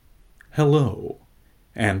Hello,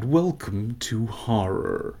 and welcome to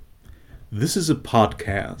Horror. This is a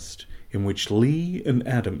podcast in which Lee and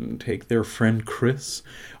Adam take their friend Chris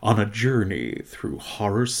on a journey through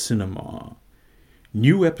horror cinema.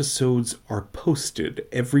 New episodes are posted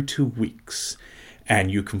every 2 weeks,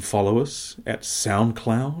 and you can follow us at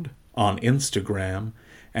SoundCloud, on Instagram,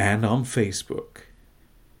 and on Facebook.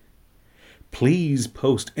 Please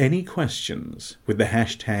post any questions with the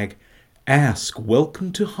hashtag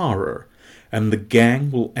 #AskWelcomeToHorror, and the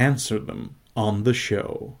gang will answer them on the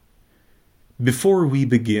show. Before we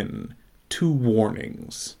begin, 2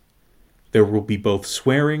 warnings. There will be both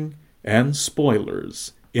swearing and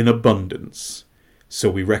spoilers in abundance, so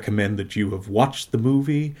we recommend that you have watched the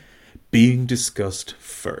movie being discussed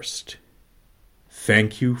first.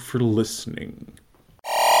 Thank you for listening.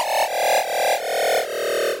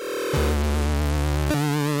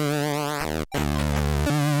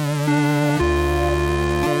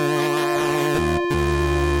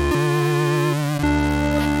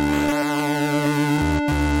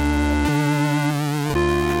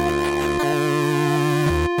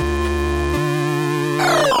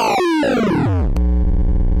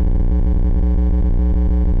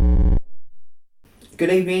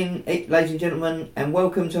 Good evening, ladies and gentlemen, and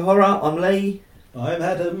welcome to Horror. I'm Lee. I'm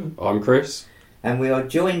Adam. I'm Chris. And we are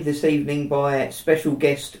joined this evening by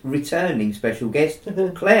returning special guest,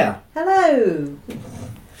 Claire. Hello.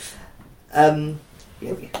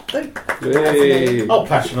 Yay. I'll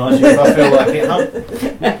patronise you if I feel like it,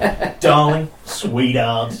 huh? Darling,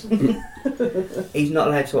 sweetheart. He's not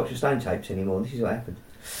allowed to watch the Stone tapes anymore. This is what happened.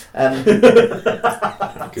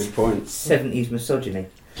 Good point. 70s misogyny.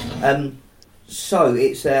 So,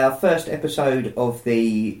 it's our first episode of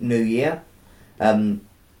the new year. I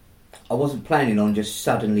wasn't planning on just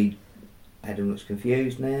suddenly... Adam looks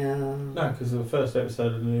confused now. No, because the first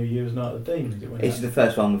episode of the New Year was Night of the Demons. This is the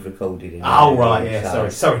first one we've recorded. Oh, right, yeah,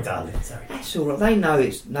 sorry, darling, sorry. It's all right. They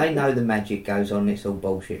know the magic goes on. It's all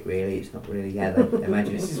bullshit, really. It's not really how they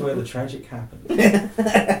imagine it. This is where the tragic happens.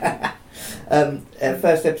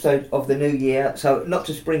 First episode of the new year. So, not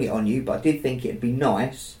to spring it on you, but I did think it'd be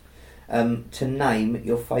nice to name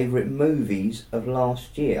your favourite movies of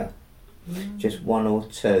last year. Just one or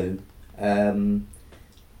two.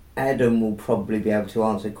 Adam will probably be able to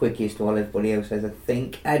answer quickest while everybody else has a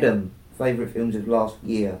think. Adam, favourite films of last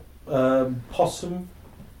year? Possum,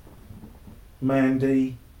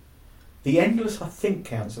 Mandy. The Endless, I think,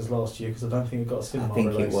 counts as last year because I don't think it got a cinema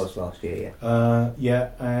release. I think it was last year, yeah. Yeah,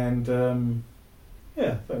 and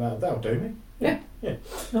I think that'll do me. Yeah.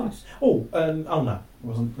 Nice. Oh no,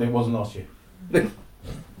 it wasn't last year.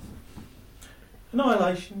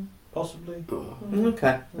 Annihilation, possibly.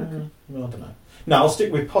 Okay. Well, I don't know. No, I'll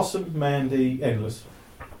stick with Possum, Mandy, Endless.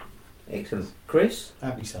 Excellent. Chris?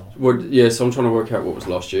 Happy Souls. Well, yeah, so I'm trying to work out what was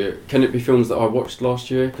last year. Can it be films that I watched last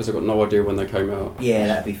year? Because I've got no idea when they came out. Yeah,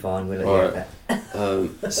 that'd be fine. We'll All let right.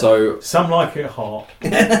 So Some Like It Hot.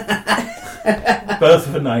 Birth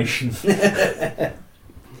of a Nation.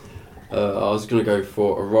 I was going to go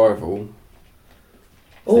for Arrival.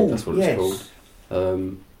 I think that's what it's called.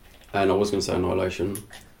 And I was going to say Annihilation,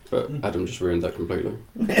 but Adam just ruined that completely.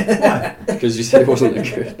 Why? Because you said it wasn't that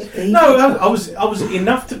good. No, I was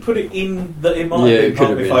enough to put it in that it might be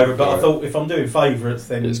part of my favourite, but right. I thought if I'm doing favourites,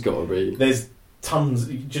 then It's got to be. there's tons.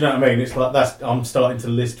 Do you know what I mean? It's like I'm starting to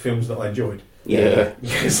list films that I enjoyed. Yeah.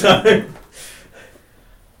 So,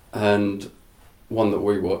 And one that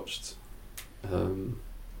we watched.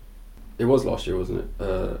 It was last year, wasn't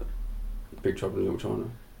it? Big Trouble in Little China.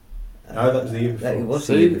 no, that was the year before. That it was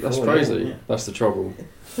the See, year before, that's yeah. crazy. Yeah. That's the trouble.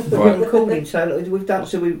 We're Right. recording,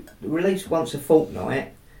 so we release once a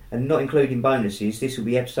fortnight, and not including bonuses. This will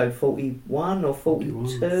be episode 41 or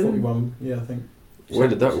 42. 41, yeah, I think. Where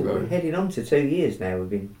did that all We're go? heading on to 2 years now. We've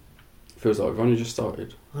been. Feels like we've only just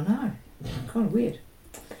started. I know, kind of weird.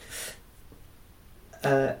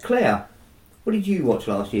 Claire, what did you watch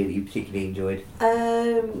last year that you particularly enjoyed?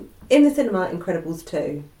 In the cinema, Incredibles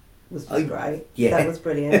 2 was just great. Yeah. That was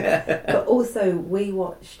brilliant. But also, we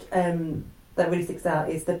watched, that really sticks out,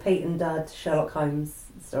 is the Pete and Dad Sherlock Holmes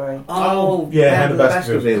story. Oh, yeah, Hand of the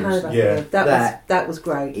Baskervilles. Baskervilles. Yeah. That was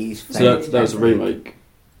great. Is So that was a remake,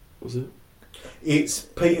 was it? It's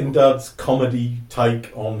Pete and Dud's comedy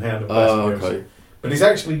take on Hound of the Oh, Baskervilles. okay. But it's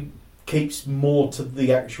actually keeps more to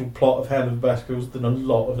the actual plot of Hound of the Baskervilles than a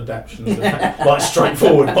lot of adaptations, like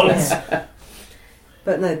straightforward ones.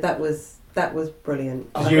 But no, that was brilliant.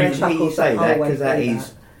 I'm You- glad to hear you chuckled say the whole that way because that through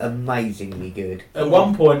is amazingly good. At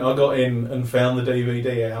one point, I got in and found the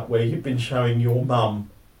DVD out where you've been showing your mum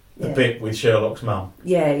the Yeah. bit with Sherlock's mum.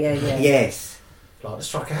 Yeah. Yes. Like,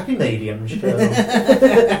 strike a happy medium, Sherlock.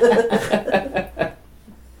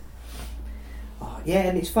 Yeah,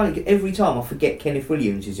 and it's funny, 'cause every time I forget Kenneth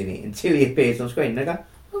Williams is in it until he appears on screen, and I go,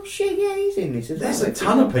 oh shit, yeah, he's in this as well. There's a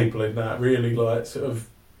ton of people in that, really, like, sort of,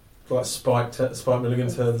 like Spike Milligan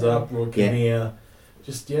turns up, Roy Kinnear,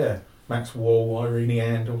 Max Wall, Irene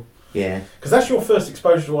Handel. Yeah. Because that's your first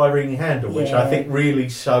exposure to Irene Handel, which I think really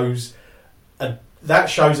shows an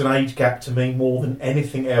age gap to me more than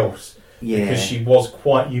anything else. Yeah. Because she was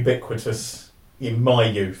quite ubiquitous in my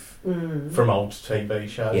youth from old TV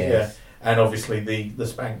shows. Yes. Yeah. And obviously the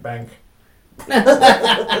Spank Bank.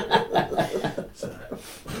 So.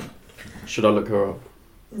 Should I look her up?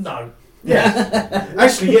 No. Yeah.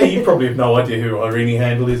 Actually, yeah, you probably have no idea who Irene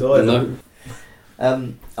Handel is either.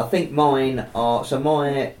 No. I think mine are... So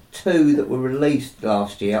my two that were released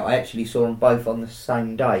last year, I actually saw them both on the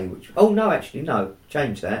same day.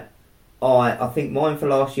 Change that. I think mine for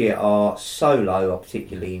last year are Solo, I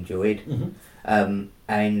particularly enjoyed. Mm-hmm.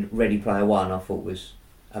 And Ready Player One, I thought was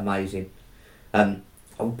amazing. I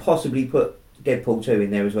would possibly put Deadpool 2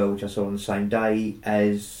 in there as well, which I saw on the same day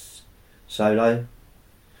as Solo.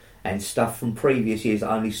 And stuff from previous years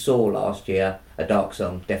I only saw last year. A Dark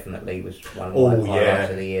Song definitely was one of my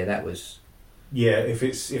highlights of the year. That was... Yeah, if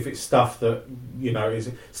it's stuff that, you know,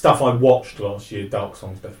 is stuff I watched last year, Dark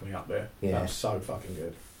Song's definitely up there. Yeah. That was so fucking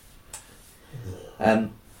good.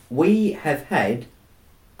 We have had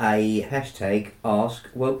a hashtag Ask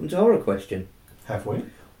Welcome to Horror question. Have we?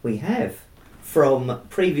 We have. From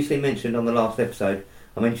previously mentioned on the last episode,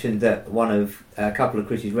 I mentioned that a couple of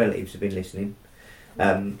Chris's relatives have been listening.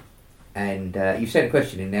 And you've sent a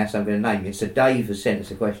question in now, so I'm going to name you. So Dave has sent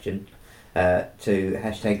us a question to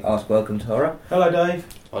hashtag Ask Welcome to Horror. Hello, Dave.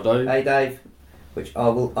 Hi, Dave. Hey, Dave. Which I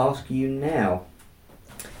will ask you now.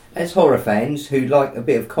 As horror fans who like a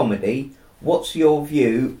bit of comedy, what's your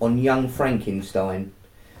view on Young Frankenstein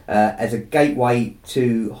as a gateway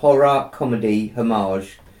to horror, comedy,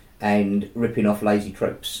 homage, and ripping off Lazy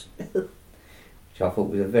Tropes? Which I thought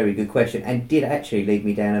was a very good question and did actually lead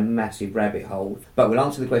me down a massive rabbit hole. But we'll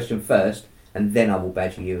answer the question first, and then I will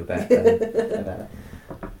badger you about that.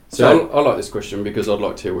 So I like this question because I'd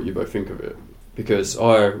like to hear what you both think of it. Because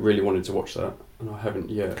I really wanted to watch that, and I haven't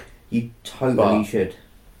yet. You totally should.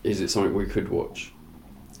 Is it something we could watch?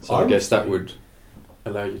 So I guess that would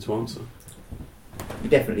allow you to answer. You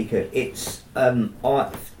definitely could. It's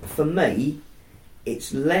for me,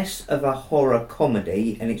 it's less of a horror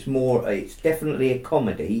comedy, and it's definitely a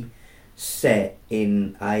comedy set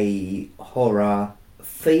in a horror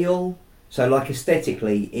feel. So, like,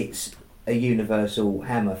 aesthetically, it's a Universal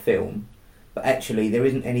Hammer film, but actually there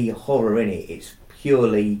isn't any horror in it. It's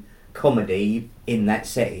purely comedy in that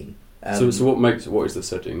setting. So what is the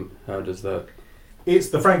setting? How does that... It's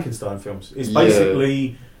the Frankenstein films. It's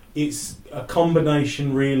basically... It's a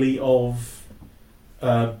combination, really, of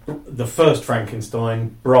the first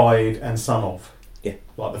Frankenstein, Bride, and Son of. Yeah.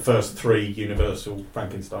 Like the first three Universal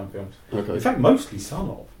Frankenstein films. Okay. In fact, mostly Son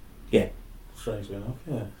of. Yeah. Strangely enough,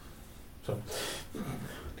 yeah. So.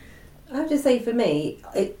 I have to say, for me,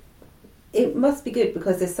 it must be good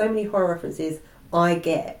because there's so many horror references I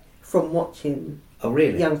get from watching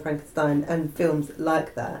Young Frankenstein and films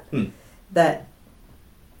like that, that,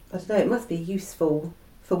 I don't know, it must be useful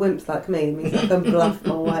for wimps like me. It means I can bluff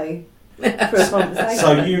my way through a conversation.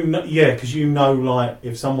 So because you know, like,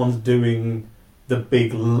 if someone's doing the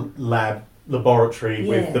big laboratory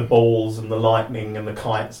with the balls and the lightning and the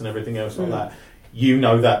kites and everything else like that, you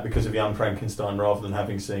know that because of Young Frankenstein rather than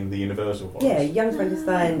having seen the Universal ones. Yeah, Young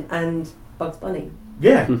Frankenstein and Bugs Bunny.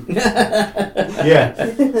 Yeah. Yeah.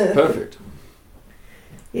 Perfect.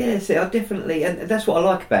 Yeah, see, I definitely, and that's what I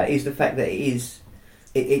like about it, is the fact that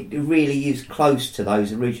it really is close to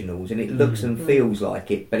those originals, and it looks and feels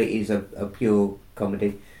like it, but it is a pure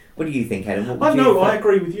comedy. What do you think, Adam? I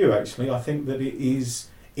agree with you, actually. I think that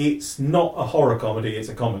it's not a horror comedy, it's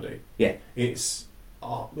a comedy. Yeah. It's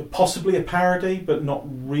possibly a parody, but not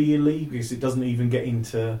really, because it doesn't even get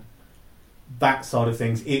into that side of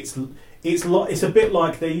things. It's a bit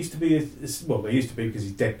like there used to be because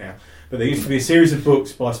he's dead now, but there used to be a series of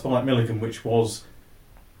books by Spike Milligan which was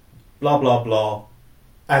blah blah blah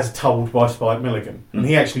as told by Spike Milligan, and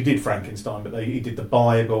he actually did Frankenstein, but he did the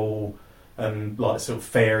Bible and like sort of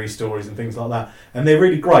fairy stories and things like that, and they're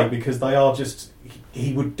really great because they are just,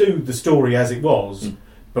 he would do the story as it was,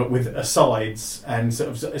 but with asides, and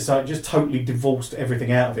so it just totally divorced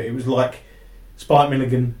everything out of it. It was like Spike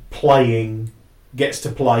Milligan gets to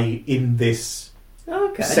play in this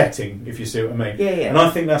setting, if you see what I mean. Yeah. And I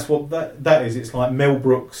think that's what that is. It's like Mel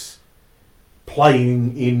Brooks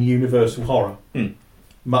playing in Universal horror,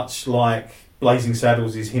 much like Blazing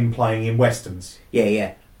Saddles is him playing in westerns.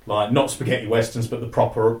 Yeah. Like not spaghetti westerns, but the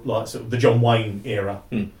proper, like, sort of the John Wayne era.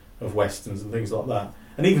 of westerns and things like that.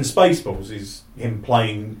 And even Spaceballs is him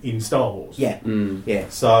playing in Star Wars. Yeah, yeah.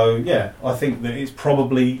 So yeah, I think that it's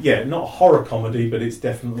probably not a horror comedy, but it's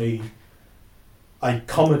definitely a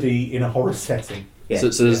comedy in a horror setting. Yeah. So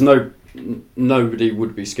there's nobody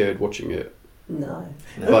would be scared watching it. No.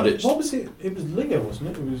 But what was it? It was Leah,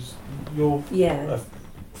 wasn't it? It was your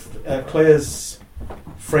Claire's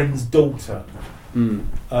friend's daughter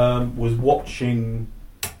was watching.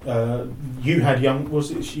 You had young.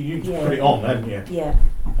 Was it? You put it on, hadn't you? Yeah.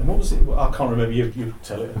 And what was it? I can't remember. You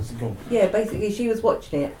tell it. As gone. Yeah, basically, she was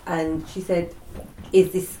watching it and she said,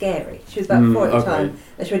 "Is this scary?" She was about 4 at the time,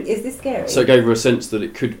 and she went, "Is this scary?" So it gave her a sense that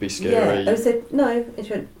it could be scary. Yeah. I said no, and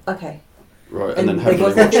she went, "Okay." Right, and then there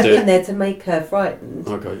was watched nothing it in there to make her frightened.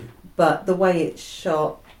 Okay. But the way it's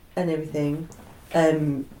shot and everything,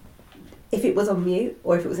 if it was on mute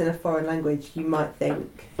or if it was in a foreign language, you might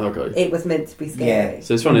think it was meant to be scary. Yeah.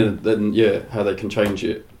 So it's funny then, how they can change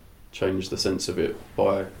the sense of it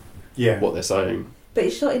by what they're saying. But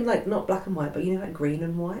it's shot in not black and white, but like green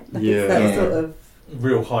and white. It's that sort of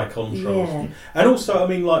real high contrast. Yeah. And also, I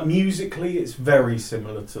mean, musically, it's very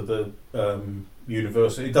similar to the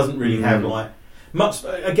Universal. It doesn't really have much.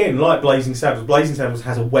 Again, like Blazing Saddles. Blazing Saddles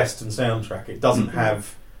has a Western soundtrack. It doesn't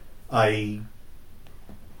have a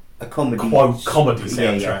comedy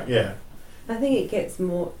soundtrack. Yeah. I think it gets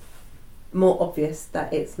more obvious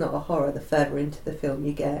that it's not a horror the further into the film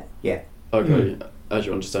you get. Yeah. Okay. As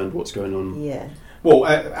you understand what's going on. Yeah. Well,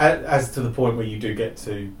 as to the point where you do get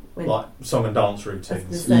to song and dance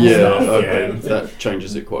routines. That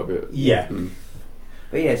changes it quite a bit. Yeah.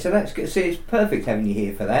 But yeah, so that's good. So it's perfect having you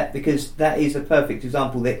here for that, because that is a perfect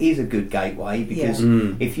example. There is a good gateway, because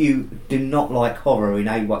if you do not like horror in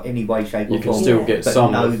any way, shape or form, you can still get but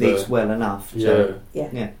some know of this well enough. Yeah.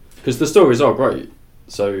 Because the stories are great,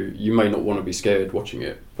 so you may not want to be scared watching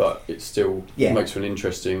it, but it still makes for an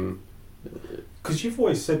interesting. Because you've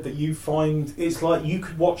always said that you find it's like you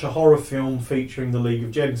could watch a horror film featuring the League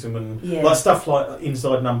of Gentlemen, like stuff like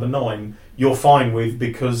Inside Number 9. You're fine with,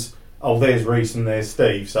 because there's Reese and there's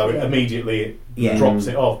Steve, so immediately it drops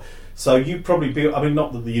it off. So you'd probably be. I mean,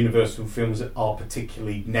 not that the Universal films are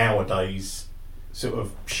particularly nowadays sort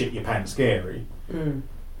of shit your pants scary,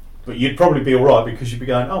 but you'd probably be all right, because you'd be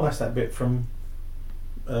going, that's that bit from.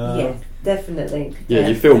 Definitely. Yeah,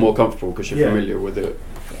 you feel more comfortable because you're familiar with it.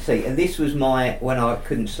 See, and this was when I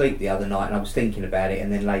couldn't sleep the other night, and I was thinking about it,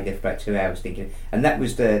 and then lay there for about 2 hours thinking, and that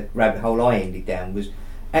was the rabbit hole I ended down, was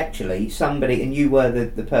actually somebody, and you were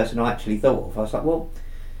the person I actually thought of. I was like, well,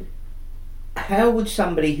 how would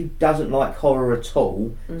somebody who doesn't like horror at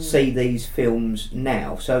all see these films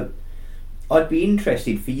now? So I'd be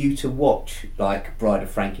interested for you to watch like Bride of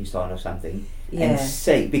Frankenstein or something and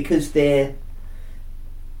see, because they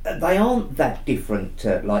aren't that different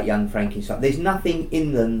to like Young Frankenstein. There's nothing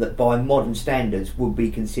in them that by modern standards would be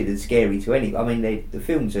considered scary to any. I mean, the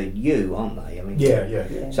films are aren't they? I mean,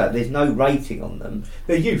 yeah. So there's no rating on them.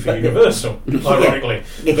 They're for Universal, ironically.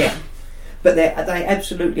 Yeah. But they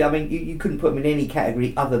absolutely. I mean, you couldn't put them in any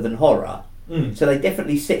category other than horror. So they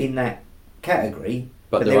definitely sit in that category.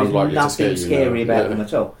 But there was nothing scary about them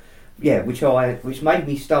at all. Yeah, which made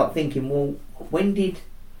me start thinking. Well,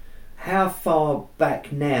 how far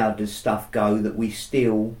back now does stuff go that we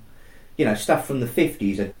still, stuff from the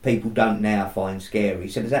 50s that people don't now find scary?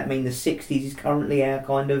 So does that mean the 60s is currently our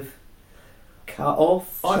kind of cut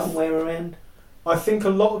off somewhere around? I think a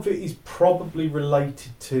lot of it is probably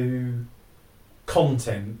related to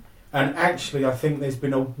content, and actually I think there's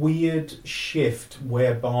been a weird shift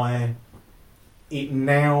whereby it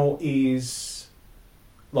now is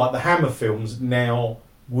like the Hammer films now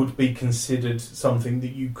would be considered something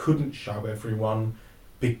that you couldn't show everyone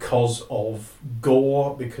because of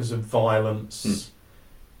gore, because of violence.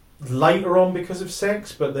 Later on, because of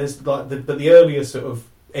sex, but there's the earlier sort of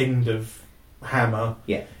end of Hammer.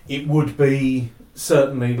 Yeah, it would be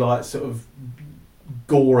certainly like sort of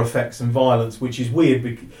gore effects and violence, which is weird.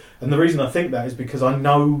 And the reason I think that is because I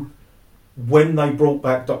know when they brought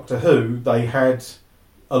back Doctor Who, they had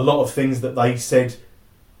a lot of things that they said.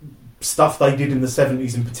 Stuff they did in the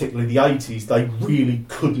 70s and particularly the 80s, they really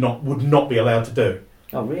would not be allowed to do.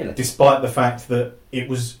 Oh, really? Despite the fact that it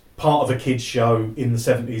was part of a kids' show in the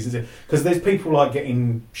 70s. Because there's people like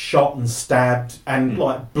getting shot and stabbed and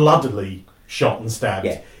like bloodily shot and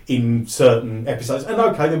stabbed in certain episodes. And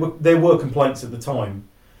okay, there were complaints at the time,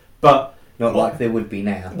 but not like there would be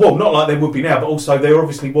now. Well, not like there would be now, but also there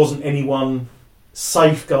obviously wasn't anyone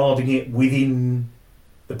safeguarding it within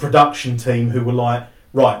the production team who were like,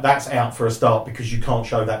 right, that's out for a start because you can't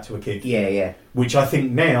show that to a kid. Yeah. Which I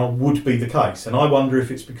think now would be the case. And I wonder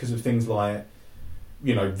if it's because of things like,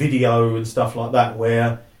 video and stuff like that,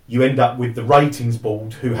 where you end up with the ratings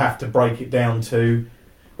board who have to break it down to,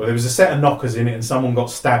 well, there was a set of knockers in it and someone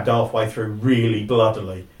got stabbed halfway through really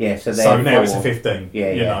bloodily. Yeah, so now it's a 15,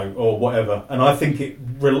 you know, or whatever. And I think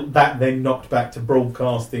that then knocked back to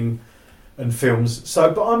broadcasting and films.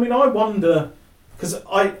 So, but I mean, I wonder,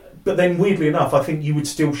 but then weirdly enough, I think you would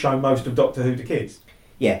still show most of Doctor Who to kids.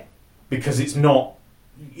 Yeah. Because it's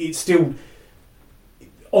still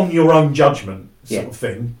on your own judgment sort of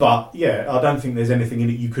thing. But yeah, I don't think there's anything in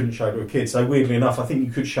it you couldn't show to a kid. So weirdly enough, I think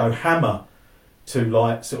you could show Hammer to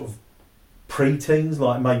like sort of pre-teens,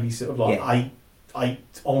 like maybe sort of like 8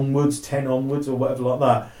 onwards, 10 onwards, or whatever like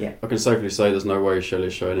that. Yeah, I can safely say there's no way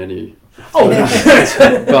Shelley's showing any. Oh,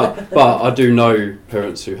 but I do know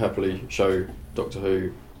parents who happily show Doctor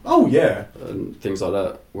Who. Oh yeah, and things like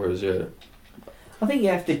that. Whereas I think you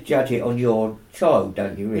have to judge it on your child,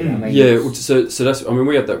 don't you? Really? I mean, yeah. So that's. I mean,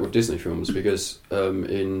 we had that with Disney films because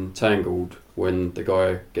in Tangled, when the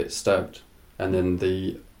guy gets stabbed and then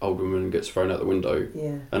the old woman gets thrown out the window,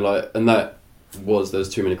 and that was there's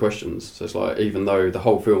too many questions. So it's like even though the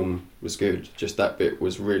whole film was good, just that bit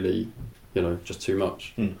was really, just too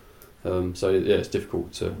much. So yeah, it's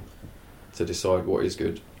difficult to decide what is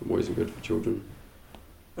good and what isn't good for children.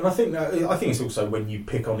 And I think it's also when you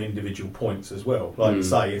pick on individual points as well. Like you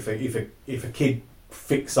say, if a kid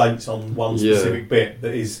fixates on one specific bit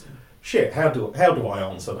that is shit, how do I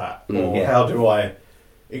answer that, or how do I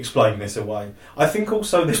explain this away? I think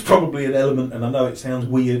also there's probably an element, and I know it sounds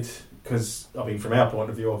weird because I mean from our point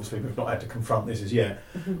of view, obviously we've not had to confront this as yet,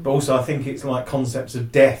 but also I think it's like concepts of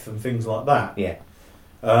death and things like that. Yeah.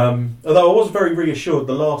 Although I was very reassured,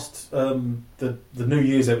 the last the New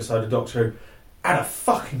Year's episode of Doctor Who had a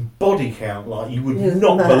fucking body count like you would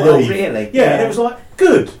not believe. Oh, really? Yeah, and it was like,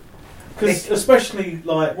 good. Because especially,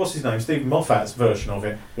 like, what's his name? Stephen Moffat's version of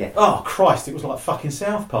it. Yeah. Oh, Christ, it was like fucking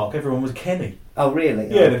South Park. Everyone was Kenny. Oh, really?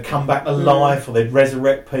 Yeah, they'd come back to life, or they'd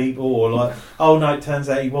resurrect people, or like, oh no, it turns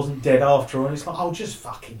out he wasn't dead after all. And it's like, oh, just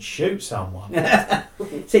fucking shoot someone.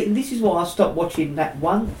 See, this is why I stopped watching that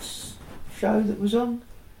Once show that was on.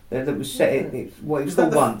 That was set. It was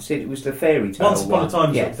called Once. It was the fairy tale. Once Upon a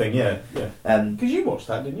Time sort of thing. Yeah. Because you watched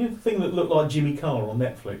that, didn't you? The thing that looked like Jimmy Carr on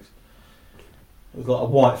Netflix. It was like a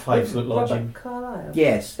white face, looked like Jimmy Carlyle.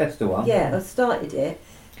 Yes, that's the one. Yeah, I started it.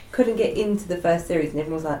 Couldn't get into the first series, and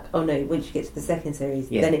everyone was like, "Oh no, once you get to the second series,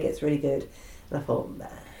 then it gets really good." And I thought, nah.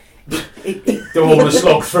 Don't want to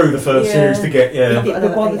slog through the first series to get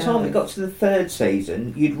But by the time it got to the third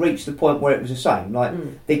season, you'd reached the point where it was the same. Like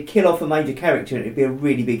they'd kill off a major character and it'd be a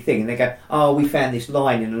really big thing, and they go, "Oh, we found this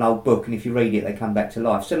line in an old book," and if you read it, they come back to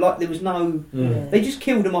life. So like there was no, they just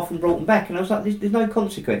killed them off and brought them back, and I was like, "There's no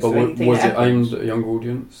consequence." But to anything was that it aimed at a younger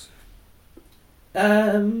audience?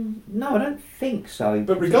 No, I don't think so.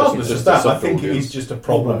 But regardless of that, I think it is just a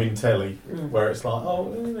problem in telly where it's like, I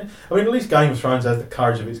mean, at least Game of Thrones has the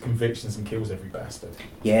courage of its convictions and kills every bastard.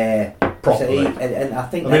 Yeah, properly. And I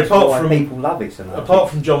think that's why people love it so much. Apart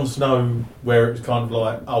from Jon Snow, where it was kind of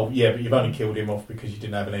like, oh yeah, but you've only killed him off because you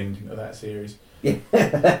didn't have an ending to that series.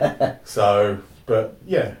 Yeah. So, but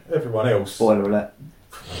yeah, everyone else. Spoiler alert.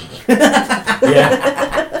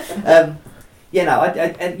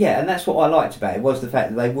 Yeah. And that's what I liked about it, was the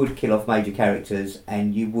fact that they would kill off major characters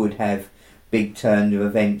and you would have big turn of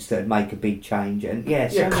events that would make a big change. And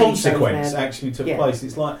consequence actually took place.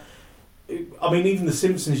 It's like, I mean, even The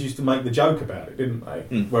Simpsons used to make the joke about it, didn't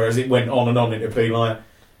they? Whereas it went on and on, it'd be like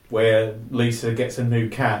where Lisa gets a new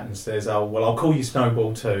cat and says, "Oh, well, I'll call you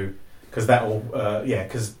Snowball too." Because that'll,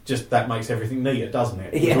 because just that makes everything neater, doesn't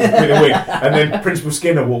it? Yeah. With a wig. And then Principal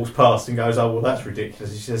Skinner walks past and goes, "Oh, well, that's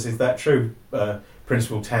ridiculous." He says, "Is that true,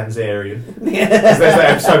 Principal Tanzarian?" Because there's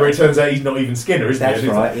that episode where it turns out he's not even Skinner, isn't it? That's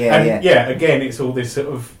right, again, it's all this sort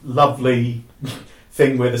of lovely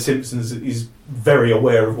thing where The Simpsons is very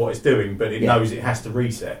aware of what it's doing, but it knows it has to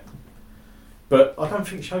reset. But I don't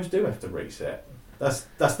think shows do have to reset.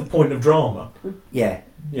 That's the point of drama. Yeah.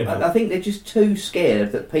 I think they're just too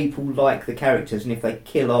scared that people like the characters, and if they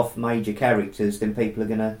kill off major characters, then people are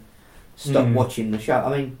going to stop watching the show.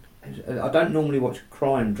 I mean, I don't normally watch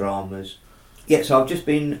crime dramas. Yeah, so I've just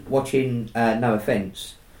been watching No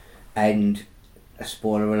Offence, and a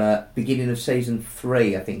spoiler alert, beginning of season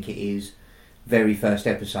 3, I think it is, very first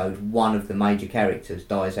episode, one of the major characters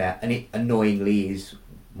dies out, and it annoyingly is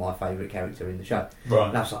my favourite character in the show. Right.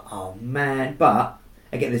 And I was like, oh man, but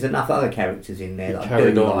again, there's enough other characters in there that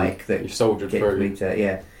I do like that. You've soldiered through.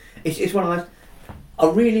 It's one of those. I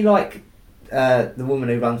really like the woman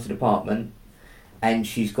who runs the department, and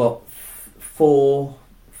she's got 4,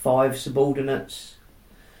 5 subordinates.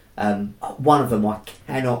 One of them I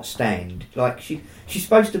cannot stand. Like she's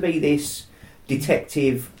supposed to be this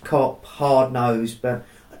detective, cop, hard nosed, but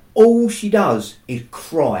all she does is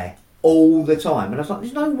cry all the time. And I was like,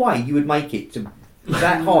 there's no way you would make it to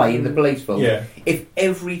that high in the police force. Yeah. If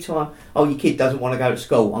every time, your kid doesn't want to go to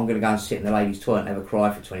school, I'm going to go and sit in the ladies' toilet and have a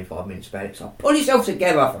cry for 25 minutes about it. It's like, pull yourself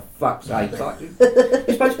together, for fuck's sake. Like,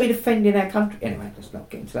 you're supposed to be defending our country. Anyway, let's not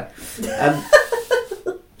get into that.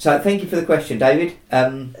 So thank you for the question, David.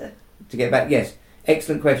 To get back, yes,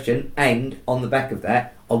 excellent question. And on the back of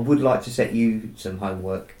that, I would like to set you some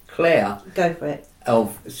homework. Claire. Go for it.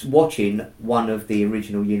 Of watching one of the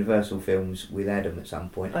original Universal films with Adam at some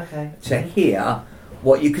point. Okay. To hear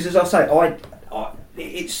what you... Because as I say,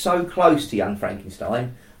 it's so close to Young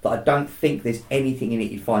Frankenstein that I don't think there's anything in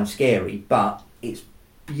it you'd find scary, but it's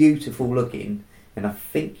beautiful looking and I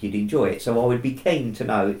think you'd enjoy it. So I would be keen to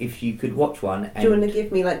know if you could watch one. And do you want to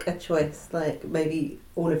give me like a choice? Like maybe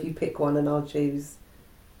all of you pick one and I'll choose...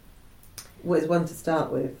 What is one to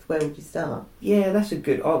start with? Where would you start? Yeah, that's a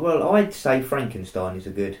good... Well, I'd say Frankenstein is a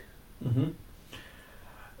good... Mm-hmm.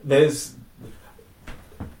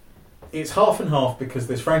 It's half and half because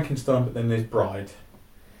there's Frankenstein, but then there's Bride.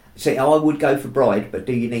 See, I would go for Bride, but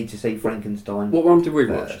do you need to see Frankenstein? What one did we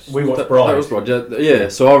watch? We watched Bride. That was Bride, yeah.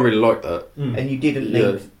 So I really liked that. Mm. And you didn't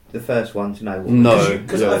need the first one to know what... No.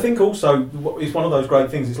 Because I think also it's one of those great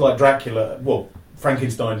things, it's like Dracula, well,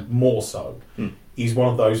 Frankenstein more so, is one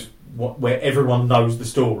of those... where everyone knows the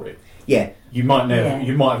story. Yeah. You might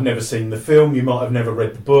have never seen the film, you might have never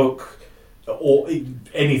read the book or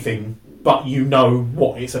anything, but you know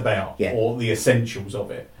what it's about or the essentials of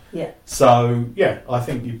it. Yeah. So, I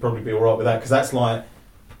think you'd probably be alright with that because that's like,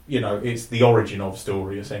 it's the origin of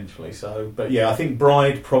story essentially. So, but I think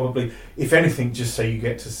Bride probably, if anything, just so you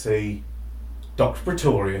get to see Dr.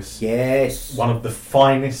 Pretorius. Yes. One of the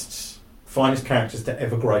finest characters to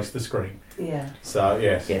ever grace the screen. Yeah. So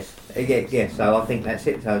yes. So I think that's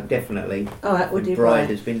it. So definitely. All right, we'll do Bride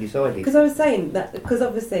has been decided. Because I was saying that because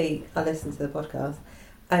obviously I listen to the podcast,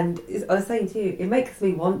 and I was saying to you, it makes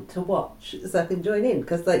me want to watch so I can join in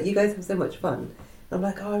because like you guys have so much fun. And I'm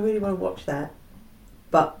like, I really want to watch that,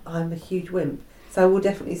 but I'm a huge wimp. So I will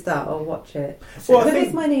definitely start. I'll watch it. Well, I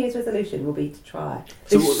think my New Year's resolution will be to try.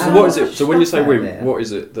 So what is it? So when you say wimp, what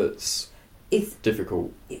is it that's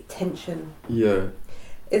difficult? Tension. Yeah.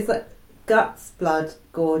 It's like guts, blood,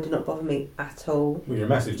 gore do not bother me at all. Well, you're a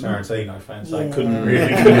massive Tarantino fan, so I couldn't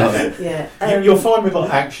really. You're fine with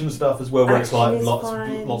like action stuff as well, where it's like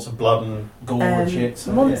lots of blood and gore and shit.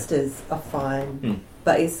 So, monsters are fine,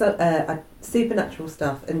 but it's supernatural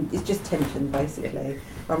stuff, and it's just tension basically.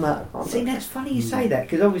 I'm like, see, that's funny you say that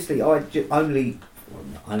because obviously I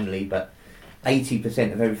only, but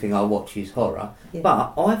 80% of everything I watch is horror. Yeah.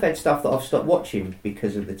 But I've had stuff that I've stopped watching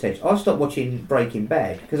because of the tension. I stopped watching Breaking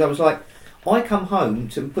Bad because I was like, I come home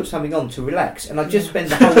to put something on to relax, and I just spend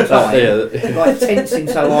the whole time like tensing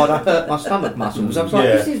so hard I hurt my stomach muscles. I was like,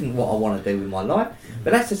 this isn't what I want to do with my life.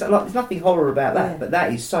 But that's just like, there's nothing horror about that. Yeah. But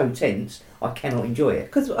that is so tense, I cannot enjoy it.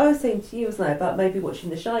 Because I was saying to you, wasn't I, about maybe watching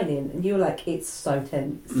The Shining, and you were like, it's so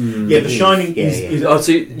tense. Yeah, The Shining is. Oh,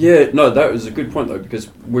 see, no, that was a good point though because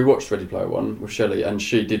we watched Ready Player One with Shelley, and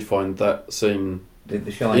she did find that scene. The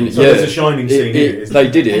Shining. There's a Shining scene. They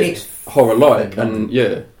did it horror-like, and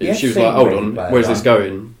she was like, "Hold on, where's this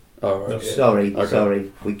going?" Oh, right.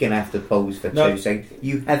 Sorry, we're gonna have to pause for 2 seconds.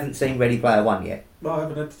 You haven't seen Ready Player One yet? No, I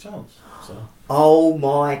haven't had the chance. So. Oh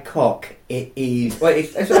my cock! It is. Well,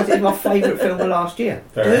 it's my favourite film of last year.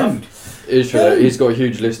 Fair enough. It's true. He's got a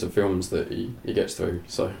huge list of films that he gets through.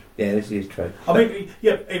 So yeah, this is true. I mean,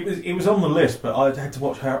 it was on the list, but I had to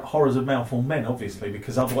watch Horrors of Malformed Men, obviously,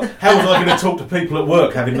 because otherwise, how was I going to talk to people at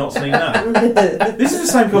work having not seen that? This is the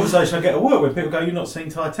same conversation I get at work when people go, "You've not seen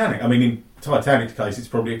Titanic." I mean, in Titanic's case, it's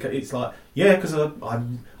probably because because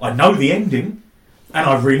I know the ending. And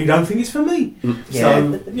I really don't think it's for me. Yeah, so,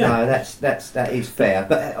 no, that is fair.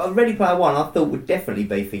 But Ready Player One, I thought would definitely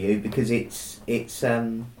be for you because it's just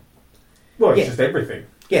everything.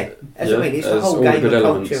 Yeah, I mean, it's the whole game of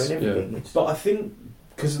culture and everything. Yeah. But I think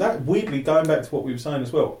because that weirdly going back to what we were saying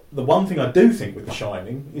as well, the one thing I do think with The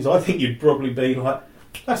Shining is I think you'd probably be like,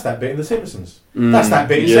 that's that bit in The Simpsons. That's that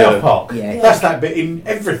bit in South Park. Yeah. That's that bit in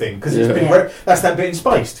everything because that's that bit in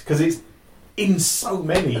Spaced because it's. In so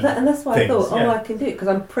many and that's why things, I thought, I can do it because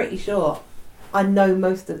I'm pretty sure I know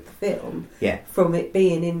most of the film from it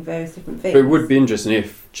being in various different things. But it would be interesting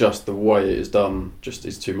if just the way it is done just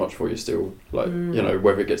is too much for you still, like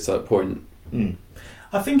whether it gets to that point.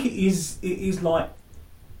 I think it is like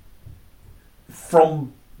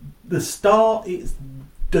from the start it's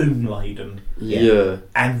doom laden,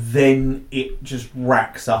 and then it just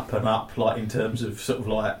racks up and up, like in terms of sort of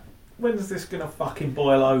like, when's this going to fucking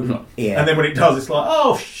boil over? Yeah. And then when it does, it's like,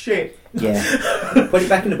 oh shit. Yeah. Put it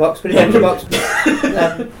back in the box. Put it back in the box.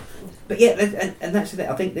 But yeah, and that's it.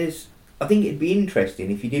 I think it'd be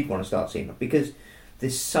interesting if you did want to start seeing it, because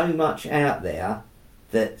there's so much out there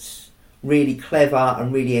that's really clever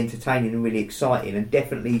and really entertaining and really exciting, and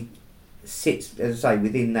definitely sits, as I say,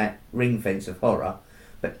 within that ring fence of horror,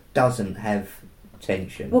 but doesn't have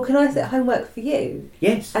tension. Well, can I set homework for you?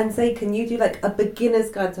 Yes. And say, can you do like a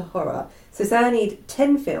beginner's guide to horror? So say I need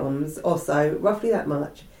 10 films or so, roughly that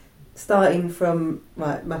much, starting from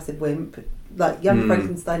like Massive Wimp, like Young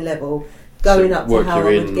Frankenstein level, going up to how I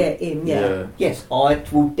would get in. Yeah. Yes, I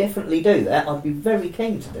will definitely do that. I'd be very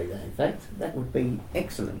keen to do that. In fact, that would be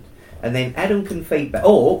excellent. And then Adam can feedback,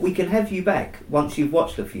 or we can have you back once you've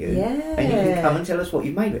watched a few, and you can come and tell us what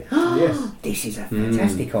you've made of it. Yes, this is a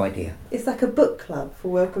fantastic idea. It's like a book club for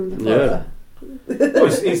Welcome to Horror. Well,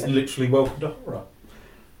 it's literally Welcome to Horror.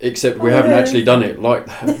 Except we haven't actually done it like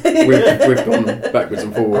that. We've gone backwards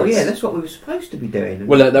and forwards. Oh yeah, that's what we were supposed to be doing.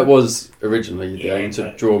 Well, that was originally the aim,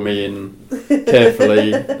 to draw me in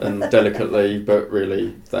carefully and delicately, but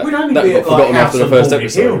really that We'd only got be at forgotten like after the first Hill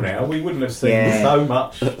episode. now. We wouldn't have seen so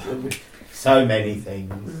much, so many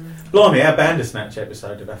things. Blimey, our Bandersnatch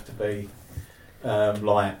episode would have to be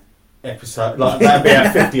like that'd be our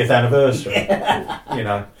 50th anniversary. You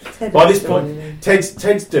know, by this point,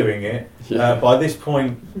 Ted's doing it. Yeah. By this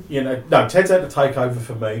point, Ted's had to take over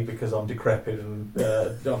for me because I'm decrepit and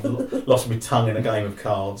I've lost my tongue in a game of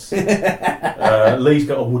cards. Lee's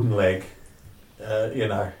got a wooden leg,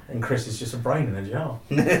 and Chris is just a brain in a jar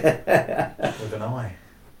with an eye.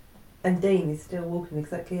 And Dean is still walking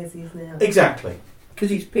exactly as he is now. Exactly. Because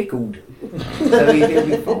he's pickled, so he'll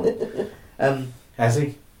be fine. Has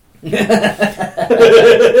he?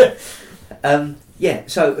 Yeah,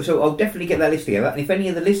 so I'll definitely get that list together, and if any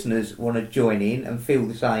of the listeners want to join in and feel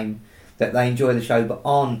the same, that they enjoy the show but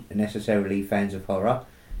aren't necessarily fans of horror,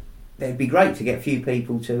 it'd be great to get a few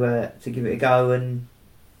people to give it a go. And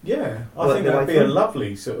yeah, I think that'd be a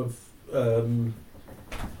lovely sort of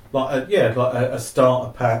like a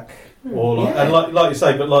starter pack, or like you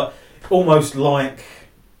say, but like almost like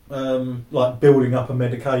building up a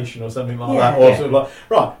medication or something like that, or sort of like,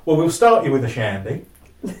 right, well, we'll start you with a shandy.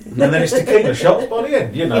 And then it's tequila shots by the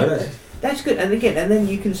end, That's good. And then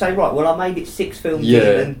you can say, right, well, I made it 6 films in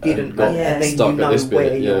and didn't go, and then you know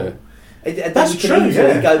where you're. That's true.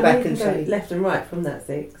 Yeah. Go back and say left and right from that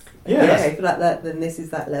 6. Yeah. Okay, like that. Then this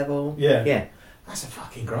is that level. Yeah. That's a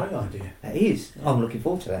fucking great idea. That is. I'm looking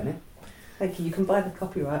forward to that now. Thank you. You can buy the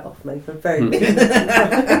copyright off me for very. You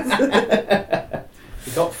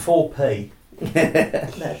got 4p.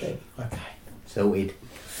 Okay. Sorted.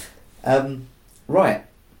 Right.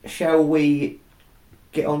 Shall we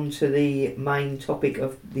get on to the main topic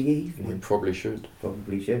of the evening? We probably should.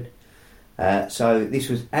 Probably should. So this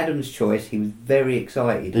was Adam's choice. He was very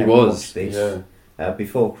excited. He was. Watched this,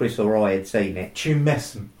 before Chris or I had seen it.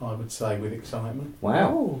 Tumescent, I would say, with excitement. Wow.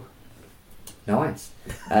 Oh. Nice.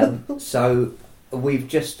 So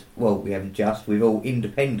we've all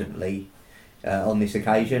independently on this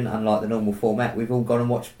occasion, unlike the normal format, we've all gone and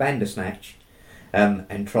watched Bandersnatch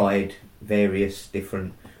and tried various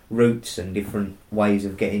different routes and different ways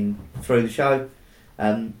of getting through the show.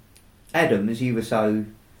 Adam, as you were so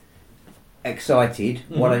excited,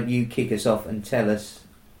 why don't you kick us off and tell us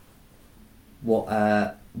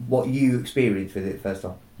what you experienced with it first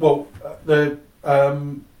time? Well,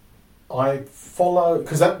 I follow,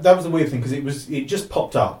 because that was the weird thing, because it just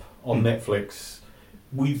popped up on Netflix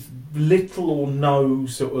with little or no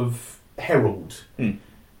sort of herald.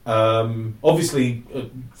 Obviously,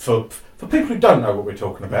 for people who don't know what we're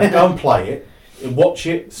talking about, go and play it, watch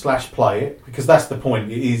it / play it, because that's the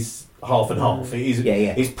point. It is half and half. It is.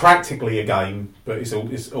 It's practically a game, but it's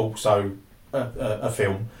also a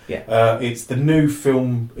film. Yeah. It's the new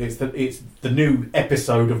film. It's the new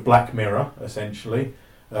episode of Black Mirror, essentially,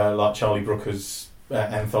 like Charlie Brooker's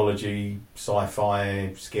anthology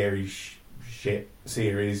sci-fi scary shit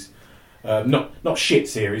series. Not shit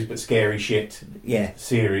series, but scary shit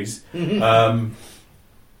series.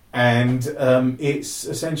 And it's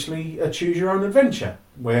essentially a choose your own adventure,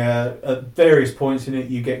 where at various points in it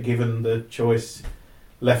you get given the choice,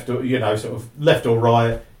 left or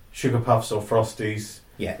right, sugar puffs or frosties,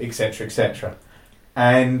 etc., etc.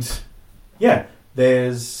 And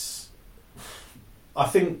I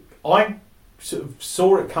think I sort of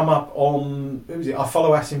saw it come up on, who was it? I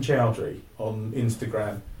follow Asim Chowdhury on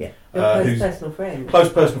Instagram. Yeah. Close personal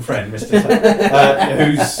friend, Mr.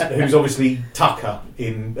 Tucker, who's obviously Tucker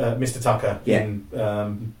in Mr. Tucker in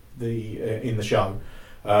the show.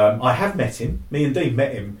 I have met him. Me and Dean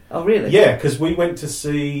met him. Oh, really? Yeah, because we went to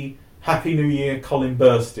see Happy New Year Colin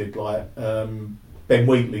Bursted Ben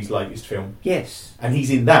Wheatley's latest film. Yes. And he's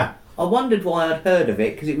in that. I wondered why I'd heard of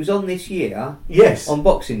it, because it was on this year. Yes. On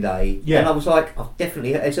Boxing Day. Yeah. And I was like, I've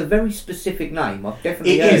definitely... It's a very specific name. I've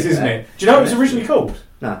definitely It heard is, of isn't that. it? Do you know what it was originally called?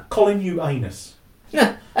 No. Colin U. Anus.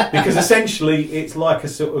 Because essentially it's like a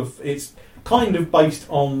sort of... It's kind of based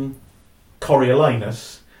on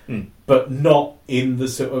Coriolanus, but not in the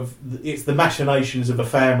sort of... It's the machinations of a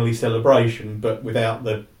family celebration, but without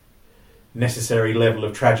the necessary level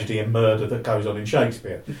of tragedy and murder that goes on in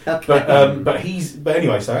Shakespeare. Okay. But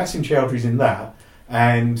anyway, so Asim Chowdhury's in that,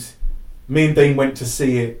 and me and Dean went to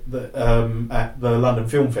see it at the London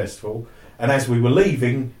Film Festival, and as we were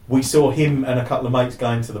leaving, we saw him and a couple of mates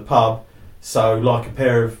going to the pub, so like a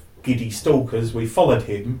pair of giddy stalkers, we followed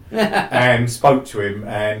him and spoke to him,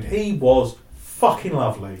 and he was fucking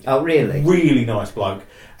lovely. Oh, really? Really nice bloke.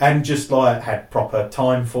 And just like had proper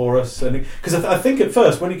time for us, and because I think at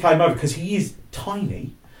first when he came over, because he is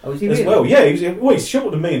tiny Oh, is he as really? well. Yeah, he's shorter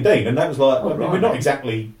than me and Dean, and that was like, Oh, I mean, right. we're not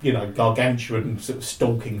exactly gargantuan sort of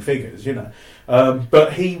stalking figures,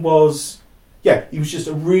 but he was. Yeah, he was just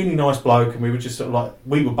a really nice bloke, and we were just sort of like,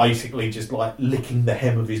 we were basically just like licking the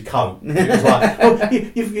hem of his coat. And it was like, oh,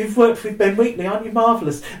 you've worked with Ben Wheatley, aren't you?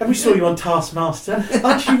 Marvellous. And we saw you on Taskmaster.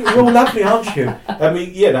 Aren't you? You're all lovely, aren't you? I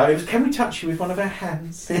mean, it was, can we touch you with one of our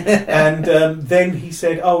hands? And then he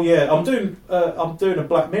said, oh yeah, I'm doing a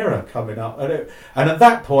Black Mirror coming up. And at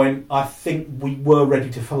that point, I think we were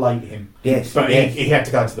ready to fillet him. Yes. But yes. he had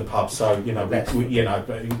to go to the pub, so,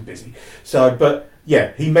 but he was busy. So, but...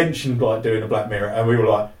 Yeah, he mentioned like doing a Black Mirror, and we were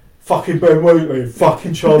like, "Fucking Ben Wheatley,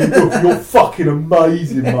 fucking Charlie Brooker, you're fucking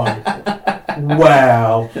amazing, mate!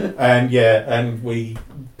 Wow!" And we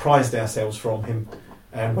prized ourselves from him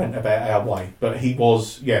and went about our way. But he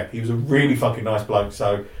was a really fucking nice bloke.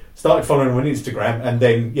 So started following him on Instagram, and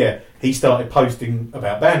then he started posting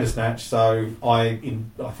about Bandersnatch. So I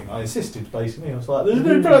think I insisted basically. I was like, "There's a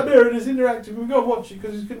new Black Mirror, and it's interactive. We've got to watch it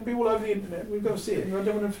because it's going to be all over the internet. We've got to see it, and I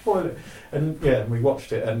don't want to spoil it." And we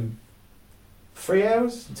watched it, and 3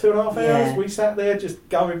 hours, 2.5 hours, we sat there just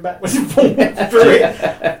going backwards and forwards through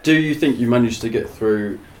it. Do you think you managed to get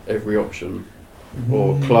through every option,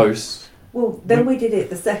 or close? Well, then we did it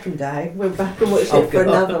the second day. Went back and watched it for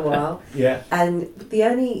another while. Yeah. And the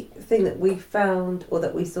only thing that we found, or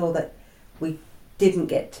that we saw that we didn't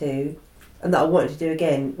get to, and that I wanted to do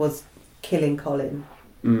again, was killing Colin.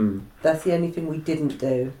 That's the only thing we didn't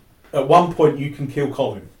do. At one point, you can kill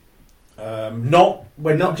Colin. Not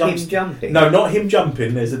him jumping. No, not him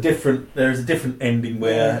jumping. There is a different ending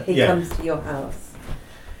where he comes to your house.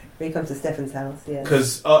 He comes to Stefan's house, yeah.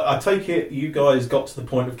 Because I take it you guys got to the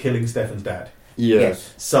point of killing Stefan's dad. Yeah.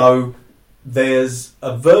 Yes. So there's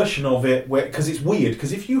a version of it where, because it's weird,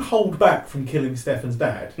 because if you hold back from killing Stefan's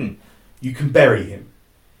dad, you can bury him.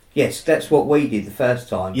 Yes, that's what we did the first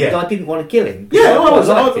time. Yeah. Because I didn't want to kill him. Yeah, I was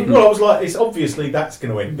him. like, it's obviously that's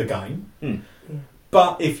going to end the game. Yeah.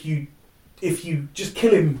 But if you just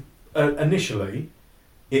kill him initially,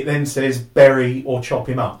 it then says bury or chop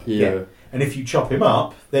him up. Yeah. And if you chop him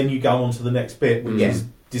up, then you go on to the next bit, which is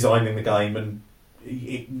designing the game and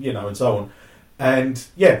and so on. And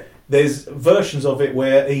there's versions of it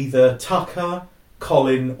where either Tucker,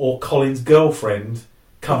 Colin, or Colin's girlfriend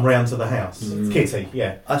come round to the house. Kitty,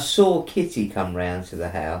 I saw Kitty come round to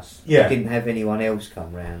the house. Yeah. I didn't have anyone else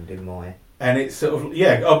come round in my... And it's sort of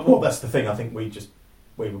well, that's the thing. I think we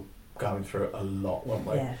were going through it a lot, weren't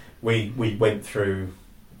we? Yeah. We went through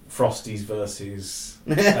Frosties versus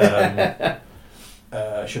Sugar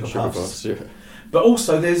Puffs. Yeah. But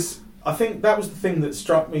also I think that was the thing that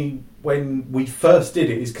struck me when we first did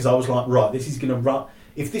it, is because I was like, right, this is going to run.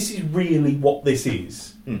 If this is really what this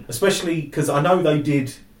is, especially because I know they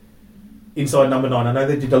did Inside Number 9, I know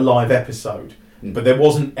they did a live episode, but there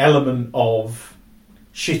was an element of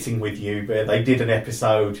shitting with you where they did an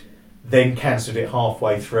episode, then cancelled it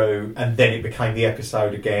halfway through, and then it became the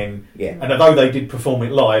episode again. Yeah. And although they did perform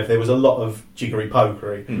it live, there was a lot of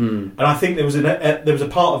jiggery-pokery. And I think there was a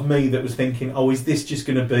part of me that was thinking, oh, is this just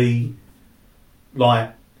going to be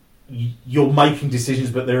like you're making decisions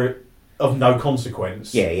but they're of no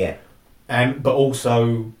consequence? Yeah. But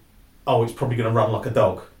also, it's probably going to run like a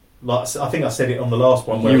dog. Like I think I said it on the last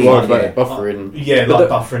one. You were about buffering.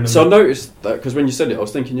 Buffering. So I noticed that, because when you said it, I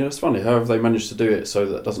was thinking, it's funny, how have they managed to do it so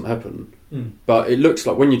that doesn't happen? But it looks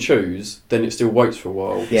like when you choose, then it still waits for a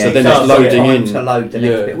while. Yeah, so then it's loading in to load the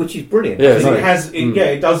next bit, which is brilliant. Yeah,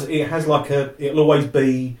 it has like it'll always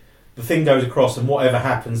be, the thing goes across, and whatever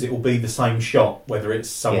happens, it will be the same shot, whether it's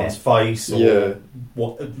someone's face or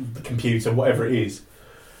what the computer, whatever it is.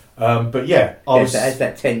 But yeah, Has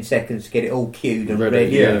that 10 seconds to get it all cued and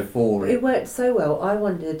ready for it. It worked so well. I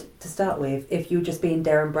wondered, to start with, if you were just being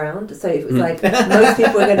Darren Brown. So it was like, most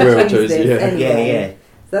people were going to choose this anyway. Yeah.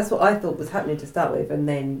 So that's what I thought was happening to start with, and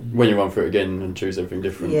then... When you run through it again and choose everything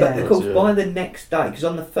different. But of course, by the next day, because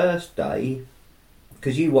on the first day,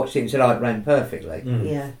 because you watched it and said, it ran perfectly.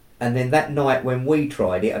 Yeah. And then that night when we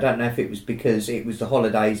tried it, I don't know if it was because it was the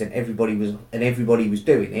holidays and everybody was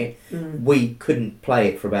doing it, we couldn't play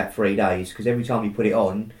it for about 3 days, because every time you put it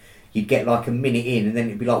on, you'd get like a minute in, and then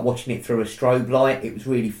it'd be like watching it through a strobe light. It was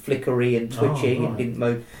really flickery and twitchy and didn't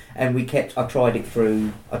move. And I tried it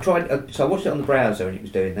through. So I watched it on the browser and it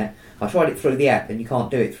was doing that. I tried it through the app, and you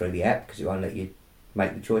can't do it through the app because it won't let you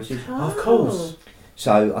make the choices. Of course.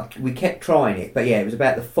 So we kept trying it, but it was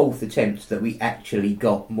about the fourth attempt that we actually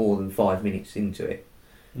got more than 5 minutes into it.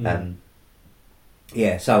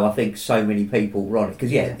 So I think so many people were on it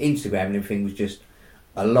because Instagram and everything was just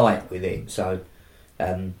alight with it. So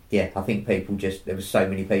I think people there was so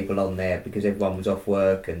many people on there because everyone was off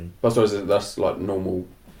work and. I suppose that's like normal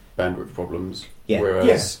bandwidth problems. Yeah.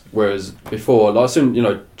 Whereas before, like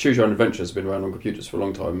Choose Your Own Adventure has been around on computers for a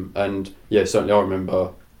long time, and certainly I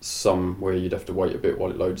remember some where you'd have to wait a bit while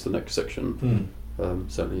it loads the next section.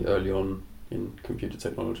 Certainly early on in computer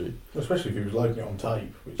technology, especially if you was loading it on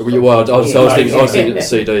tape. I was thinking the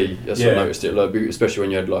CD. That's what I noticed it, especially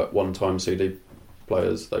when you had like one-time CD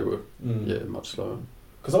players. They were much slower.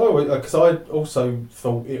 Because I also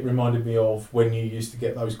thought it reminded me of when you used to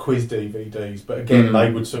get those quiz DVDs, but again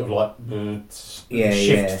they would sort of like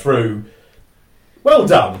shift through. Well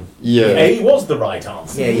done. Yeah, A was the right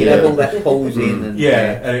answer. Yeah, you have all that pausing and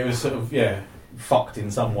and it was sort of fucked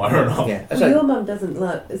in some way or another. Yeah. Well, your mum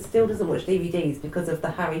still doesn't watch DVDs because of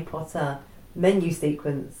the Harry Potter menu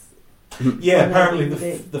sequence. Yeah, apparently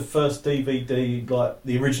the first DVD, like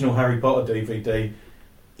the original Harry Potter DVD,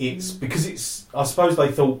 it's because it's. I suppose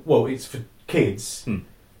they thought, well, it's for kids,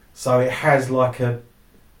 so it has like a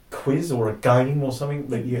quiz or a game or something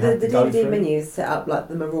that you have to go through. The DVD menu is set up like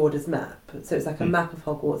the Marauders map, so it's like a map of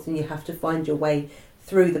Hogwarts, and you have to find your way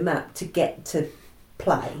through the map to get to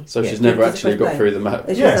play. So she's never actually got through the map.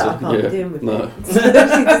 It's just like, I can't be doing with it. She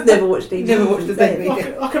just never watched DVD. Never watched the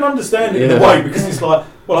DVD. I can understand it in a way because it's like,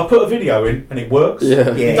 well, I put a video in and it works. Yeah.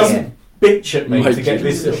 It doesn't bitch at me to get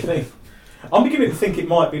this sort of thing. I'm beginning to think it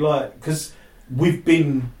might be like, because we've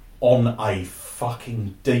been on a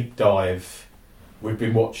fucking deep dive. We've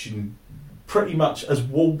been watching pretty much as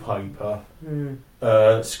wallpaper,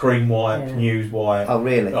 Screen Wipe, News Wipe. Oh,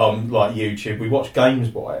 really? Like YouTube. We watch Games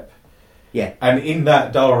Wipe. Yeah. And in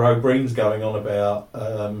that, Dara O'Brien's going on about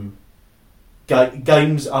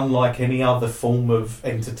games, unlike any other form of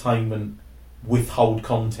entertainment, withhold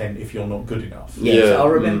content if you're not good enough. Yes, I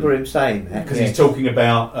remember him saying that. Because he's talking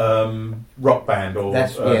about Rock Band or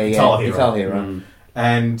Guitar Hero.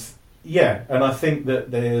 And I think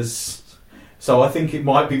that there's... So I think it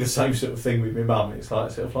might be the same sort of thing with my mum. It's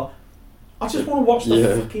like sort of like, I just want to watch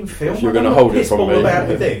the fucking film. If you're going to hold it from me. About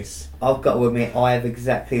this. I've got to admit, I have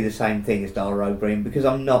exactly the same thing as Dara O'Brien because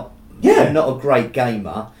I'm not a great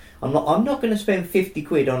gamer. I'm not going to spend 50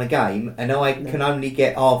 quid on a game and I can only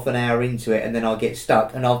get half an hour into it and then I get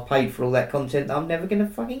stuck and I've paid for all that content that I'm never going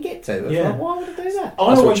to fucking get to. Like, why would I do that?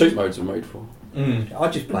 That's what cheat modes are made for. I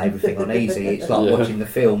just play everything on easy. It's like watching the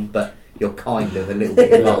film, but you're kind of a little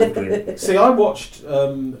bit involved in it. See, I watched. I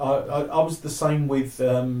was the same with.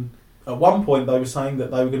 At one point, they were saying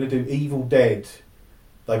that they were going to do Evil Dead.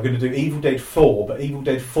 They were going to do Evil Dead 4, but Evil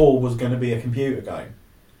Dead 4 was going to be a computer game.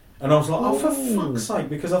 And I was like, oh, for fuck's sake,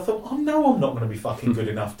 because I thought, I'm not going to be fucking good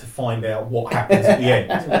enough to find out what happens at the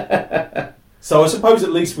end. So I suppose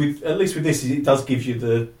at least with this, it does give you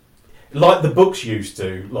the, like the books used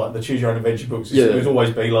to, like the Choose Your Own Adventure books. It would always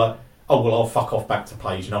be like, oh well, I'll fuck off back to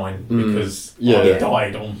page 9 because I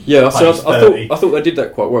died on. Yeah, page so 30. I thought they did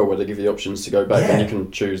that quite well, where they give you the options to go back and you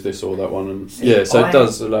can choose this or that one, and so it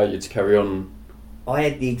does allow you to carry on. I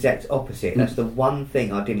had the exact opposite. That's the one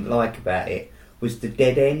thing I didn't like about it. Was the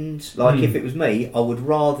dead ends. Like, if it was me, I would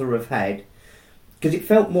rather have had... Because it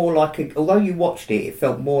felt more like although you watched it, it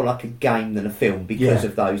felt more like a game than a film because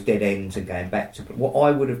of those dead ends and going back to... What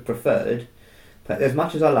I would have preferred, but as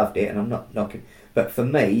much as I loved it, and I'm not knocking... But for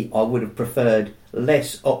me, I would have preferred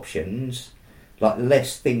less options, like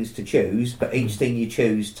less things to choose, but each thing you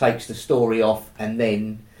choose takes the story off and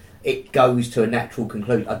then... It goes to a natural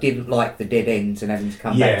conclusion. I didn't like the dead ends and having to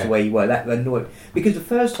come back to where you were. That annoyed me. Because the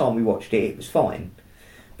first time we watched it, it was fine.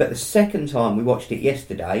 But the second time we watched it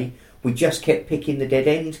yesterday, we just kept picking the dead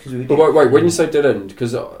ends because we were... But wait, when you say dead end,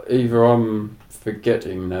 because either I'm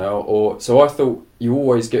forgetting now, or... So I thought you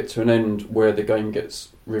always get to an end where the game gets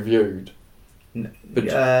reviewed.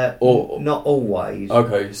 Or not always.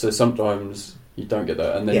 Okay, so sometimes you don't get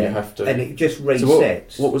that, and then you have to, and it just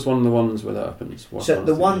resets. So what was one of the ones where that happens? So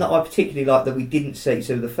the one that I particularly like that we didn't see.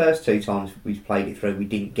 So the first 2 times we played it through, we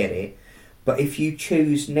didn't get it. But if you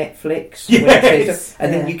choose Netflix,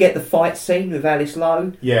 and then you get the fight scene with Alice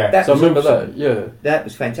Lowe, that so I remember awesome. That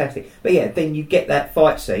was fantastic. But then you get that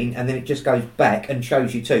fight scene, and then it just goes back and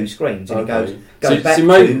shows you 2 screens, and it goes back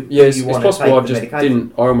to it's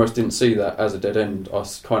possible. I almost didn't see that as a dead end. I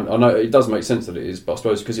know it does make sense that it is, but I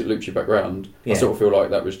suppose because it loops you back round, I sort of feel like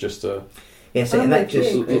that was just a and that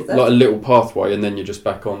just like a little pathway, and then you're just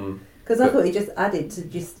back on. Because I thought it just added to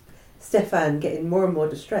just Stefan getting more and more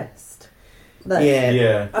distressed.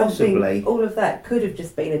 Possibly. I think all of that could have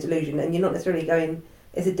just been a delusion, and you're not necessarily going,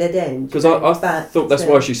 it's a dead end. Because I thought that's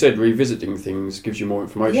why she said revisiting things gives you more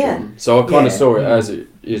information. Yeah. So I kind of saw it as it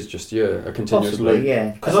is just a continuous loop.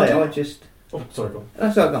 Because I just. Oh, sorry, go on.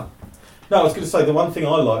 That's all right, No, I was going to say the one thing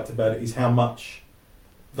I liked about it is how much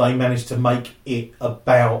they managed to make it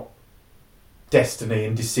about destiny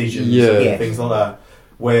and decisions and things like that,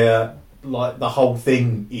 where like the whole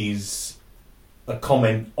thing is a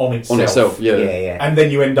comment on itself. And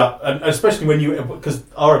then you end up, and especially when because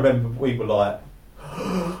I remember we were like,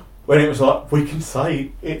 when it was like, we can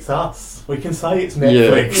say it's us, we can say it's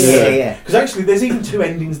Netflix, because actually there's even 2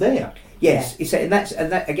 endings there. Yes,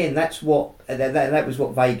 that's what that was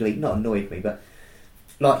what vaguely not annoyed me, but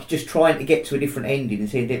like just trying to get to a different ending and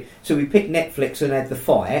seeing it. So we picked Netflix and had the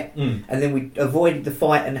fight, and then we avoided the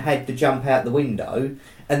fight and had the jump out the window,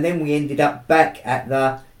 and then we ended up back at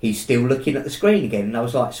the. He's still looking at the screen again, and I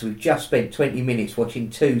was like, so we've just spent 20 minutes watching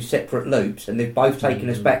 2 separate loops, and they've both taken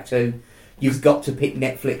us back to, you've got to pick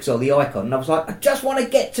Netflix or the icon. And I was like, I just want to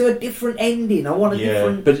get to a different ending. I want a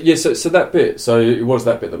different... But so that bit, so it was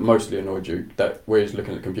that bit that mostly annoyed you, that where he's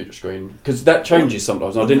looking at the computer screen, because that changes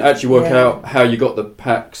sometimes. I didn't actually work out how you got the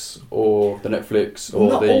PAX or the Netflix or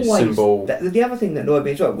not the always. symbol. The other thing that annoyed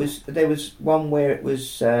me as well was there was one where it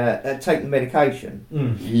was take the medication,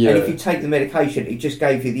 and if you take the medication, it just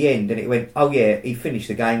gave you the end, and it went, oh yeah, he finished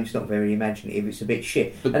the game. It's not very imaginative. It's a bit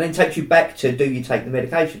shit, and then takes you back to do you take the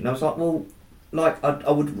medication? And I was like, well. Like I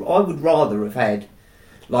would rather have had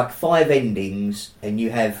like 5 endings, and you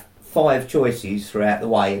have 5 choices throughout the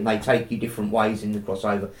way, and they take you different ways in the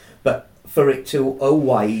crossover. But for it to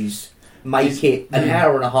always make it an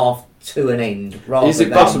hour and a half to an end, rather is it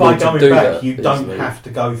than possible by going back, that, you don't have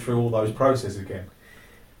to go through all those processes again.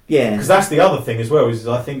 Yeah, because that's the other thing as well. Is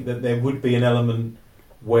I think that there would be an element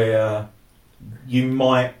where you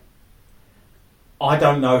might. I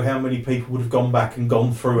don't know how many people would have gone back and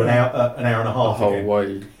gone through an hour and a half the whole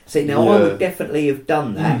way. See, now I would definitely have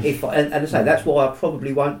done that if, and I say that's why I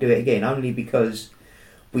probably won't do it again. Only because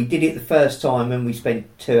we did it the first time and we spent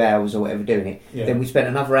 2 hours or whatever doing it. Yeah. Then we spent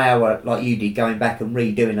another hour, like you did, going back and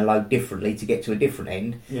redoing a load differently to get to a different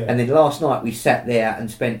end. Yeah. And then last night we sat there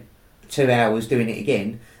and spent 2 hours doing it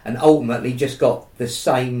again, and ultimately just got the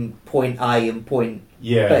same point A and point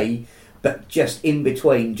B. But just in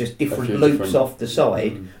between, just different loops off the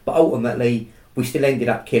side. But ultimately, we still ended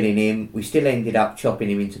up killing him. We still ended up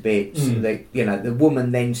chopping him into bits. The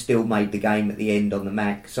woman then still made the game at the end on the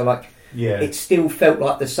Mac. So it still felt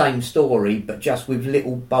like the same story, but just with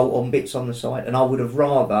little bolt-on bits on the side. And I would have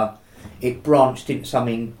rather it branched into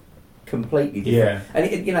something completely different. And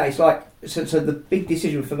it's like so the big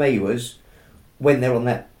decision for me was when they're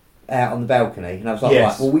out on the balcony, and I was like,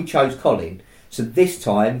 right, well, we chose Colin. So this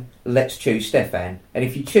time, let's choose Stefan. And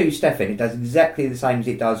if you choose Stefan, it does exactly the same as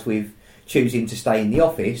it does with choosing to stay in the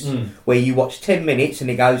office, where you watch 10 minutes and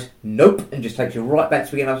it goes, nope, and just takes you right back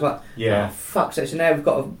to the beginning. I was like, oh, fuck. So now we've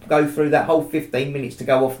got to go through that whole 15 minutes to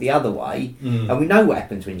go off the other way. And we know what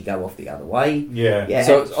happens when you go off the other way. Yeah.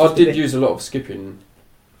 So I did use a lot of skipping.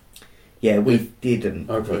 Yeah, we didn't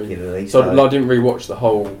particularly. So I didn't rewatch the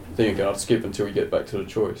whole thing again. I'd skip until we get back to the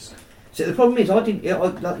choice. So the problem is, I didn't. there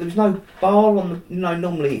was no bar on the.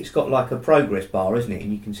 Normally it's got like a progress bar, isn't it?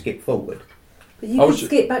 And you can skip forward. But you can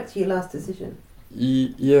skip back to your last decision.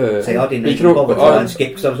 Yeah. See, I didn't even bother to skip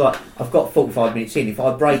because I was like, I've got 45 minutes in. If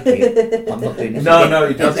I break it, I'm not doing this. No,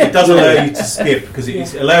 it does. It does allow you to skip because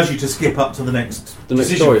it allows you to skip up to the next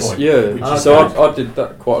choice. Point, so I did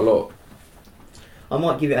that quite a lot. I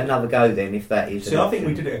might give it another go then if that is. See, I think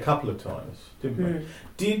we did it a couple of times, didn't we?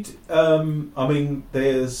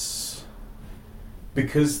 There's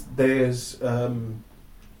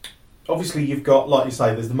obviously you've got, like you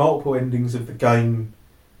say, there's the multiple endings of the game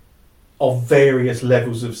of various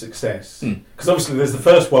levels of success. Because obviously there's the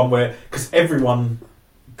first one where, because everyone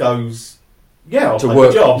goes, I'll take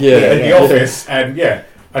a job in the office, and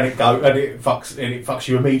and it fucks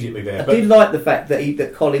you immediately there. I did like the fact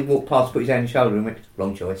that Colin walked past, put his hand on his shoulder, and went,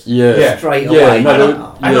 "Wrong choice." Yeah. Straight Yeah, away.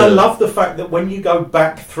 no, And I love the fact that when you go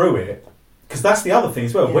back through it, because that's the other thing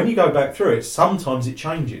as well. Yeah. When you go back through it, sometimes it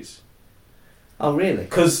changes. Oh, really?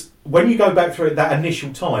 Because when you go back through it that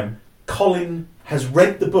initial time, Colin has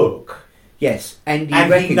read the book. Yes, and He knows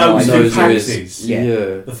recognises who knows who Pax is. is. Yeah.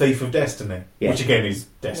 The Thief of Destiny, Yeah. which again is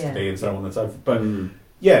Destiny and so on and so forth. But Mm.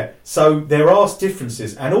 yeah, so there are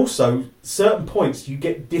differences, and also certain points you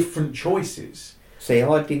get different choices. See,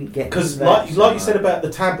 I didn't get Because that like you said about the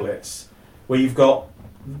tablets, where you've got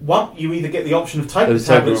one, you either get the option of take the Take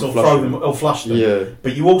them tablets or or flush throw them. them or flush them. Yeah.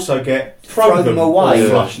 But you also get throw them away. or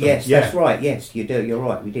flush them. Yes, Yeah. that's right. Yes, you do. You're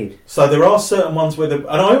right. We did. So there are certain ones where and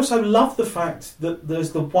I also love the fact that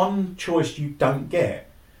there's the one choice you don't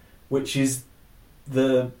get, which is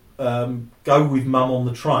the go with mum on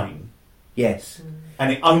the train, Yes.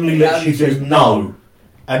 and it only It lets only you do says no,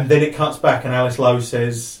 and then it cuts back, and Alice Lowe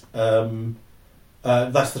says,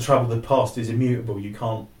 "That's the trouble. The past is immutable. We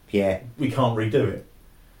can't redo it."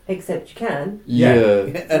 Except you can. Yeah.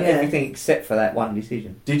 And Yeah. everything except for that one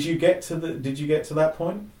decision. Did you get to that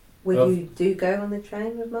point? Will you do go on the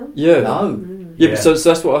train with Mum? Yeah. No. Mm. Yeah, so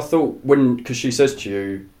that's what I thought because she says to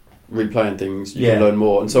you, replaying things, you Yeah. can learn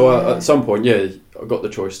more. And so Yeah. at some point, I got the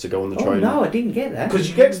choice to go on the Oh train. no, I didn't get that. Because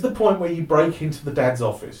you get to the point where you break into the dad's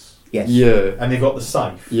office, Yes. Yeah, and they've got the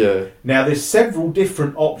safe. yeah, Now, there's several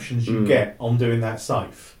different options you Mm. get on doing that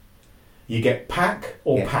safe. You get pack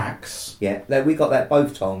or Yeah. packs. Yeah. We got that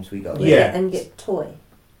both times. We got. Yeah. And get toy.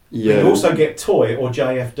 yeah. You also get toy or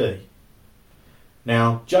JFD.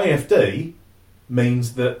 Now, JFD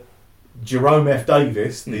means that Jerome F.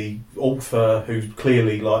 Davis, the author who's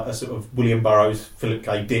clearly like a sort of William Burroughs, Philip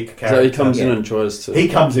K. Dick character, So he comes in Yeah. and tries to. he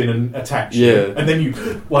comes in and attacks Yeah. you, and then you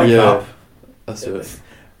wake Yeah. up. That's it.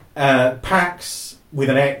 Pax with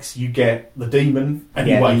an X, you get the demon, and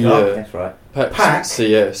Yeah. you wake Yeah. up. That's right. Pack.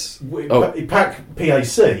 CS. Oh. Pac, PAC,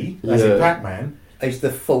 as in Yeah. Pac-Man. It's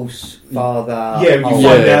the false father. Yeah, you oh, find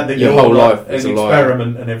Yeah, out that your you're whole like life is an a lie.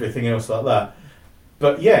 experiment and everything else like that.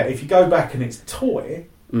 But yeah, if you go back and it's toy,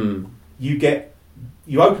 Mm.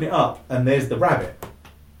 you open it up and there's the rabbit.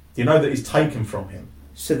 You know that it's taken from him.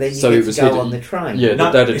 So then you So get it to was go hidden. on the train. Yeah, the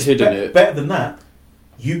dad had it's hidden it. Better than that,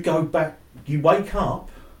 you go back, you wake up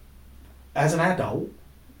as an adult,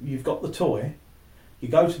 you've got the toy, you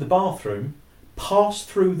go to the bathroom, pass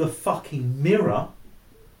through the fucking mirror,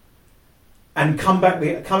 and come out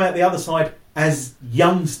the other side as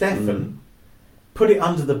young Stefan, put it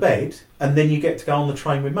under the bed, and then you get to go on the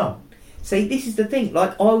train with Mum. See, this is the thing.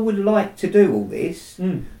 Like, I would like to do all this,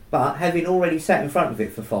 but having already sat in front of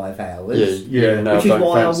it for 5 hours, Yeah. No, which is don't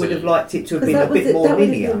why I fancy would have it. liked it to have Because been a bit more that would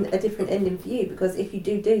linear. have been a different ending for you. Because if you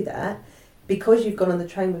do that, because you've gone on the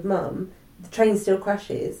train with Mum, the train still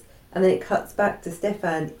crashes, and then it cuts back to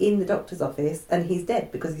Stefan in the doctor's office, and he's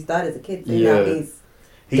dead because he's died as a kid. So now Yeah. he's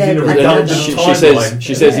He's Dead in a and redundant she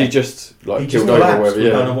timeline. says he Yeah. just He killed just over or collapsed. whatever. We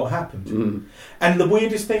don't know Yeah. what happened. Mm. And the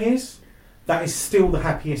weirdest thing is, that is still the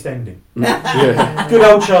happiest ending. Yeah. Good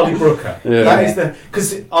old Charlie Brooker. Yeah. That is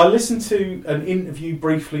because I listened to an interview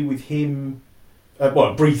briefly with him.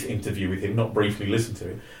 A brief interview with him, not briefly listened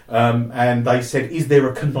to it. And they said, "Is there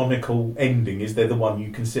a canonical ending? Is there the one you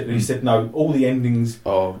consider?" He said, "No, all the endings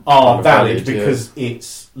Oh, are valid yeah. because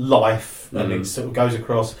it's life and Mm. it sort of goes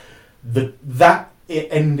across. That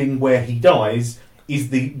ending where he dies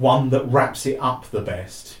is the one that wraps it up the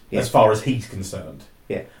best, Yeah. as far as he's concerned.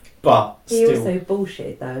 Yeah. But he still, also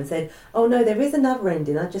bullshit though and said, "Oh no, there is another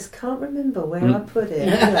ending. I just can't remember where Mm. I put it."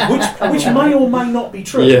 Like, which may or may not be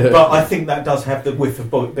true, Yeah. but I think that does have the whiff of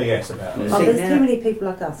BS about it. Yeah. Oh, there's See, too now- many people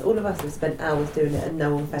like us. All of us have spent hours doing it, and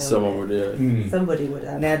no one found Someone it. would, yeah. Mm. Somebody would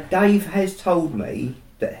have. Now, Dave has told me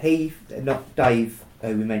that not Dave, who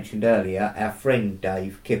we mentioned earlier, our friend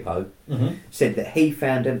Dave Kippo, Mhm. said that he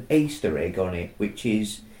found an Easter egg on it, which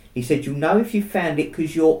is, he said, you'll know if you found it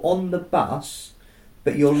because you're on the bus,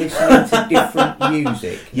 but you're listening to different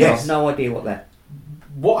music. Yes. I have no idea what that...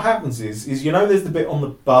 What happens is there's the bit on the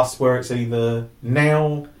bus where it's either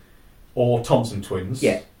Now or Thompson Twins.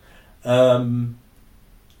 Yeah.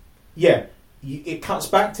 It cuts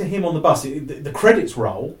back to him on the bus. The credits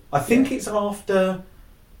roll. I think it's after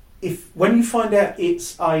when you find out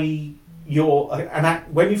it's when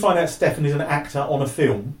you find out Stefan is an actor on a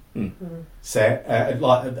film set,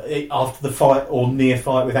 after the fight or near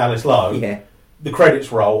fight with Alice Lowe. Yeah. The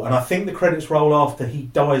credits roll, and I think the credits roll after he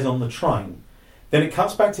dies on the train. Then it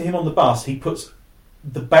cuts back to him on the bus. He puts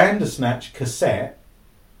the Bandersnatch cassette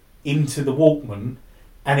into the Walkman,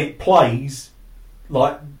 and it plays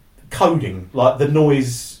like coding, like the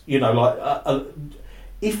noise. If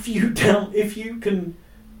you can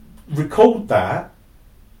record that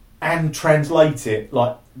and translate it,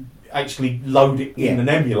 like actually load it in an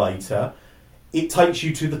emulator, it takes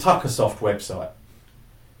you to the Tuckersoft website.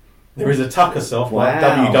 There is a Tuckersoft, like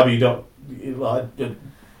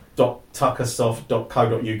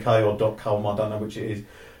www.tuckersoft.co.uk or .com, I don't know which it is.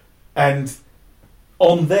 And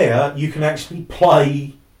on there, you can actually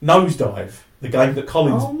play Nosedive, the game that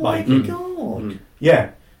Colin's making. Oh my God!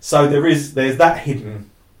 Yeah, so there's that hidden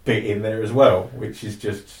bit in there as well, which is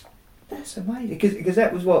just... That's amazing, because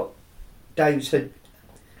that was what Dave said.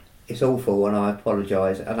 It's awful, and I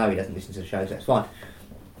apologise. I know he doesn't listen to the shows, that's fine.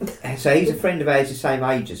 So he's a friend of ours, the same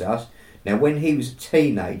age as us. Now, when he was a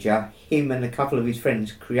teenager, him and a couple of his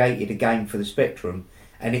friends created a game for the Spectrum,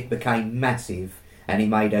 and it became massive, and he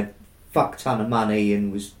made a fuck ton of money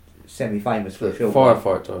and was semi-famous for a short while.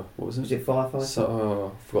 Firefighter, what was it? Was it Firefighter?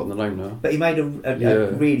 So, I've forgotten the name now. But he made a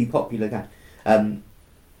really popular game.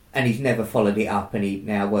 And he's never followed it up, and he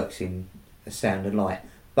now works in Sound and Light.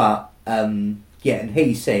 But, and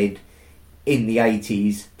he said in the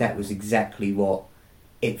 80s that was exactly what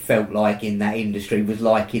it felt like in that industry, was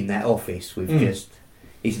like in that office with he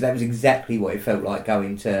said that was exactly what it felt like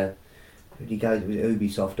going to, who did he go to, was it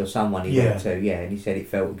Ubisoft or someone he went to, and he said it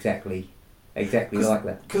felt exactly like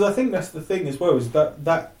that. Because I think that's the thing as well, is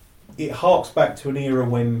that it harks back to an era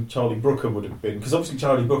when Charlie Brooker would have been, because obviously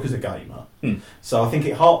Charlie Brooker's a gamer, so I think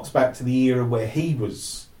it harks back to the era where he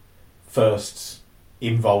was first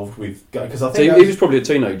involved with, because I think he was probably a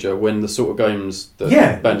teenager when the sort of games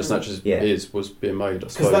that Bandersnatch was being made, I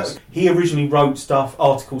suppose. He originally wrote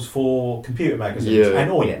articles for computer magazines and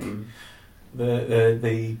Oink,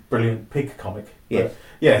 the brilliant pig comic.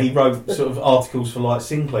 He wrote sort of articles for like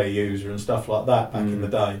Sinclair User and stuff like that back in the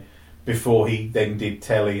day, before he then did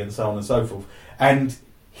telly and so on and so forth. And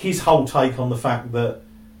his whole take on the fact that,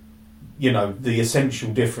 the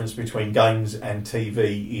essential difference between games and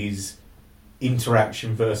TV is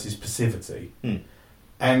interaction versus passivity.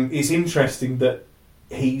 And it's interesting that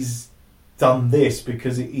he's done this,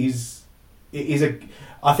 because it is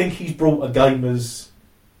I think he's brought a gamer's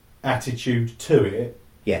attitude to it.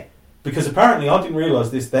 Yeah. Because apparently, I didn't realise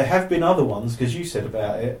this, there have been other ones, because you said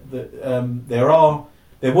about it, that there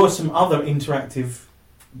were some other interactive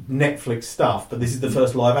Netflix stuff, but this is the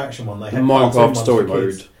first live action one they had. Minecraft Story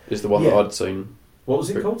Mode is the one that I'd seen. What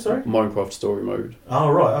was it called, sorry? Minecraft Story Mode.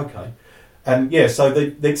 Oh, right, okay. And so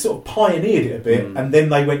they sort of pioneered it a bit, and then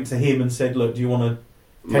they went to him and said, look, can you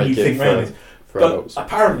think around this? But adults.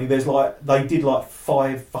 Apparently they did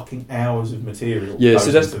 5 fucking hours of material. Yeah, so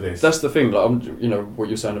that's the thing, like, what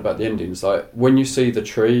you're saying about the endings, like, when you see the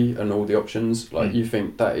tree and all the options, like, you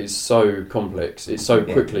think that is so complex, it so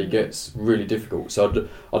quickly gets really difficult. So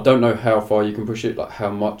I don't know how far you can push it, like how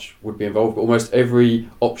much would be involved, but almost every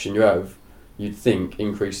option you have, you'd think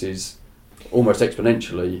increases almost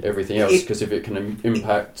exponentially everything else, because if it can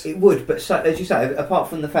impact... It would, but so, as you say, apart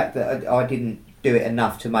from the fact that I didn't do it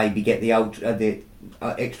enough to maybe get the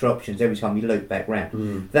extra options every time you loop back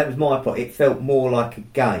round. That was my point. It felt more like a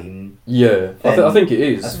game. Yeah, I think it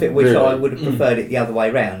is. Which I would have preferred it the other way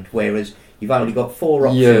round, whereas you've only got 4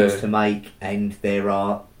 options to make, and there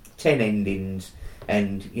are 10 endings,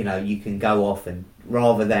 and you can go off, and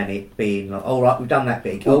rather than it being like, all right, we've done that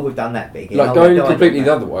big, we've done that big. Like, going completely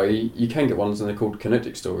the other way, you can get ones and they're called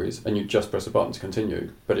kinetic stories, and you just press a button to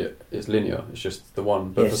continue, but it's linear, it's just the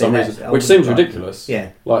one. But for some reason, which seems ridiculous.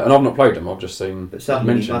 Yeah. Like, and I've not played them, I've just seen. But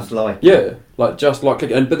something you must like. Yeah, like just like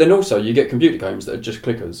click. But then also you get computer games that are just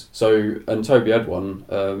clickers. So, and Toby had one.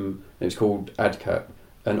 It's called AdCap,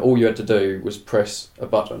 and all you had to do was press a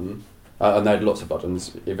button. And they had lots of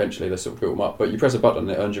buttons. Eventually, they sort of built them up. But you press a button,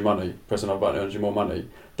 it earns you money. Press another button, it earns you more money.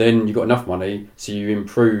 Then you got enough money, so you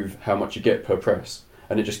improve how much you get per press,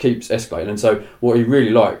 and it just keeps escalating. And so, what he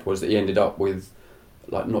really liked was that he ended up with,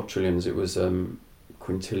 like, not trillions. It was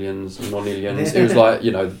quintillions, nonillions. It was like,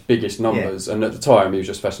 the biggest numbers. And at the time, he was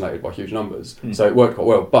just fascinated by huge numbers. So it worked quite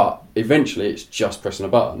well. But eventually, it's just pressing a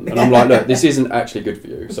button. And I'm like, look, this isn't actually good for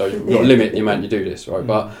you. So you've got to limit the amount you do this, right?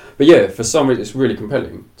 But yeah, for some reason, it's really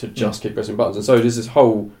compelling to just keep pressing buttons. And so there's this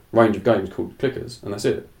whole range of games called clickers, and that's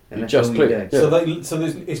it. You just click. Yeah. So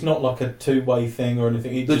it's not like a two-way thing or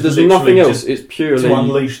anything. There's nothing else. It's purely to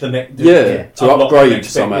unleash the next. To upgrade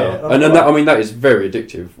somehow. And then that is very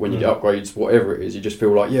addictive when you get upgrades, whatever it is. You just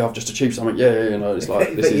feel like, I've just achieved something. It's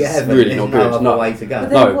like this is really not good. No way to go. But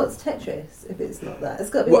then what's Tetris if it's not that? It's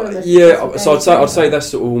got to be so I'd say that's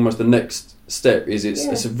sort of almost the next step.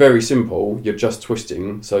 It's very simple. You're just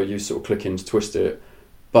twisting, so you sort of click in to twist it,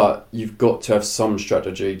 but you've got to have some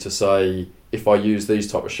strategy to say, if I use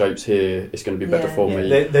these type of shapes here, it's going to be better for me.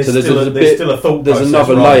 There's still a thought There's process.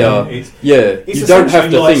 another layer. It's you don't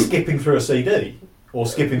have to like think. Skipping through a CD. or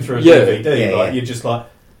skipping through a Yeah. DVD. Yeah, Like yeah. you're just like,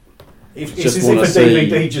 it's Just as if a wanna DVD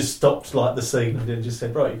see- just stopped like the scene and then just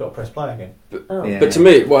said, right, you've got to press play again. Oh. Yeah. But to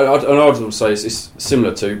me, well, I would say it's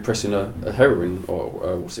similar to pressing a heroin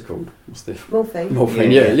or what's it called? What's the Morphine.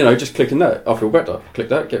 morphine? Yeah, Yeah, yeah. you know, just clicking that, I feel better. Click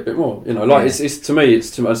that, get a bit more. You know, like Yeah. it's to me,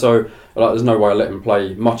 it's too much. So like, there's no way I let him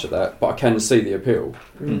play much of that, but I can see the appeal.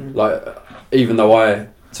 Mm. Like, even though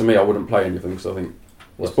to me, I wouldn't play any of them because I think it's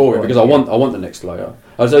What's the boring. point? Because I want the next layer.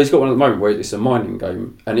 So he's got one at the moment where it's a mining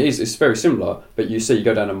game, and it's very similar. But you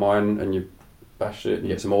go down a mine and you bash it, and you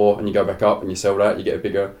get some ore, and you go back up and you sell that, you get a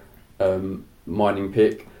bigger mining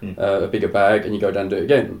pick, a bigger bag, and you go down and do it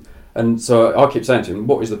again. And so I keep saying to him,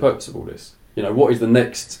 what is the purpose of all this? You know, what is the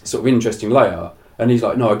next sort of interesting layer? And he's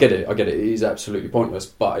like, no, I get it. It is absolutely pointless,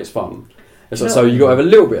 but it's fun. And so you got to have a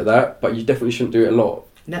little bit of that, but you definitely shouldn't do it a lot.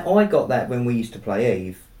 Now, I got that when we used to play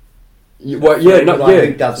Eve. Who Who doesn't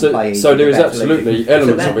play Eve? So there is That's absolutely so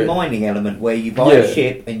elements that of it. mining element where you buy Yeah. a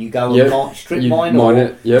ship and you go Yeah. and strip You mine mine ore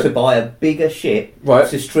it, yeah. to buy a bigger ship Right.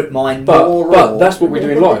 to strip mine But more ore. that's what we do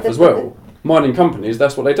in life as well. Mining companies,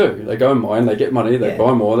 that's what they do. They go and mine, they get money, they Yeah.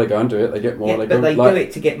 buy more, they go and do it, they get more, Yeah, they but go. they like, do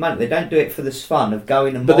it to get money. They don't do it for the fun of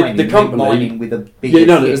going and But the mining. company- mining with a bigger yeah,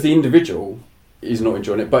 no, ship. as the individual is not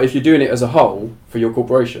enjoying it. But if you're doing it as a whole for your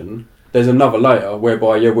corporation, there's another layer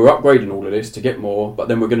whereby we're upgrading all of this to get more, but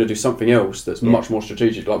then we're going to do something else that's Yeah. much more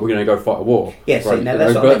strategic. Like we're going to go fight a war. Yes, Right, now you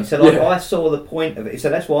that's know, what I but- mean. So like, yeah. I saw the point of it. So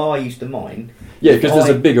that's why I used to mine, Yeah, because there's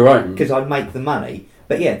a bigger aim. because I'd make the money.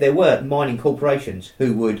 But yeah, there were mining corporations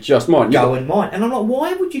who would Just mine. go and mine, and I'm like,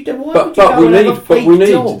 why would you do? Why But would you go and have a fake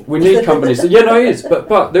job? we need companies. Yeah, no, it is.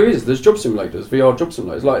 But there's job simulators, VR job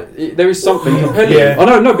simulators. Like there is something compelling. Yeah. I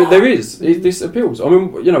don't know, but there is. This appeals. I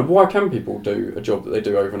mean, you know, why can people do a job that they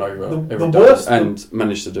do over and over The every day worst- and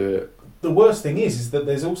manage to do it? The worst thing is that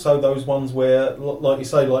there's also those ones where, like you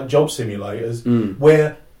say, like job simulators, Mm.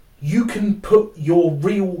 where you can put your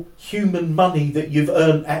real human money that you've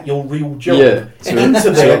earned at your real job Yeah,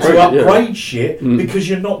 into there to upgrade it, upgrade shit Mm. because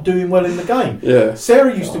you're not doing well in the game. Yeah.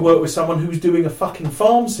 Sarah used to work with someone who was doing a fucking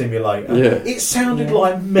farm simulator. Yeah. It sounded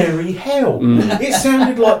like merry hell. Mm. It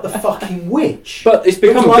sounded like the fucking witch. But it's it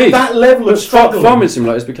was become like big. that level of But struggle. farming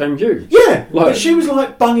simulators became huge. Yeah, Like- but she was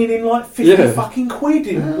like bunging in like 50 Yeah. fucking quid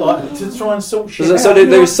in, like, to try and sort shit So, out. so And you're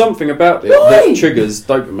there is like, something about it Why? that triggers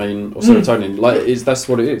dopamine or serotonin. Like that's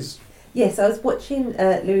what it is. Yes, I was watching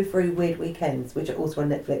Louis Theroux Weird Weekends, which are also on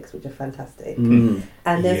Netflix, which are fantastic. Mm.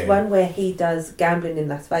 And there's Yeah. one where he does gambling in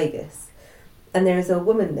Las Vegas. And there is a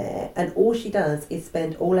woman there, and all she does is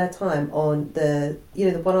spend all her time on the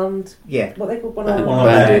one-armed, Yeah, what they call one-armed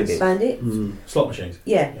Bandits. bandits. Mm. slot machines.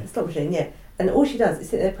 Yeah, slot machine, yeah. And all she does is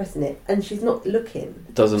sit there pressing it, and she's not looking.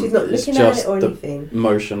 Doesn't. She's not it's looking at just it or the anything.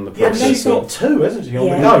 motion, the Yeah, but process. she's got two, hasn't she, on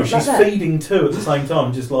Yeah, the go? like She's that. feeding two at the same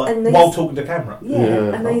time, just like And they- while talking to camera. Yeah,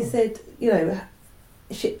 Yeah. and they said,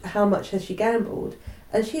 how much has she gambled?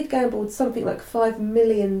 And she'd gambled something like $5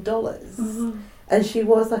 million. And she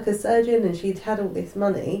was like a surgeon, and she'd had all this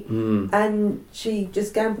money, Mm. and she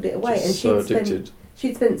just gambled it away. Just and so she'd addicted.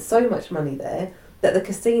 spent so much money there that the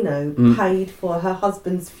casino Mm. paid for her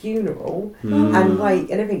husband's funeral Mm. and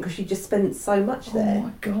wake and everything because she just spent so much Oh there.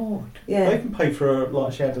 my god! They Yeah, can pay for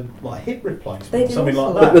she had a hip replacement They or do something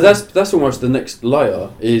also. like that. But that's almost the next layer.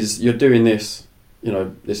 Is you're doing this,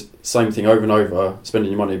 this same thing over and over,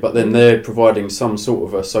 spending your money, but then they're providing some sort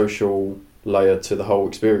of a social layer to the whole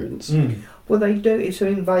experience. Mm. Well, they do it. So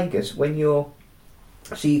in Vegas, when you're,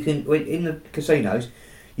 so you can in the casinos,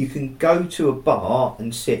 you can go to a bar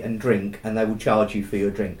and sit and drink, and they will charge you for your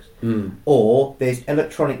drinks. Mm. Or there's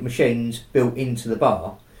electronic machines built into the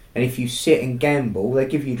bar, and if you sit and gamble, they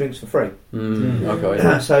give you drinks for free. Mm. Mm.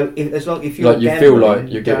 Okay. So if you're Like you feel gambling,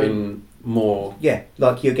 like you're don't- getting more. yeah,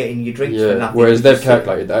 like you're getting your drinks for Yeah. nothing. Whereas You they've just sit.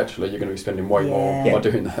 calculated that actually you're going to be spending way more Yeah. by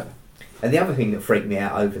doing that. And the other thing that freaked me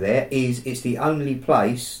out over there is it's the only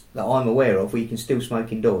place that I'm aware of where you can still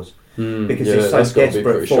smoke indoors. Mm. Because Yeah, they're so that's gotta be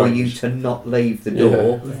desperate pretty for you strange. to not leave the Yeah.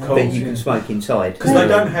 door Of that course, you yeah. can smoke inside. Because they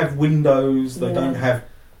don't have windows, they Yeah. don't have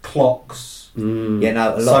clocks. Mm. You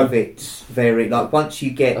know, a lot So- of it's very like once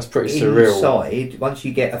you get That's pretty surreal. inside, once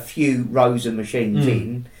you get a few rows of machines Mm.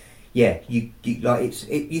 in, yeah, you like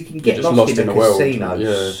you can get just lost, lost in in a the world, casino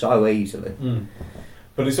yeah. so easily. Mm.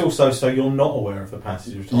 But it's also so you're not aware of the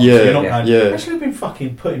passage of time. So Yeah, you're not yeah. going, yeah. actually, I've been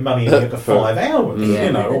fucking putting money in here for 5 hours, Yeah.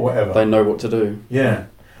 you know, or whatever. They know what to do. Yeah,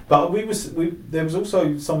 but there was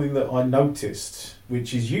also something that I noticed,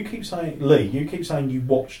 which is you keep saying, Lee, you keep saying you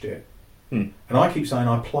watched it, Hmm. and I keep saying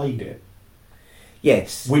I played it,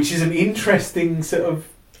 Yes, which is an interesting sort of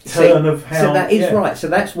turn of how... So that is right. So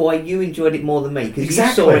that's why you enjoyed it more than me, because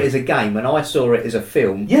Exactly. you saw it as a game and I saw it as a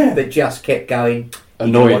film that just kept going,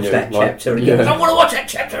 annoying watch you. that Like, chapter again. yeah. I want to watch that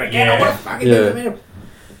chapter again. I want to fucking do the middle.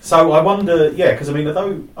 So I wonder, because I mean,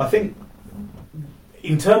 although I think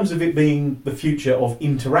in terms of it being the future of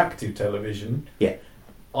interactive television,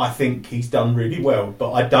 I think he's done really well,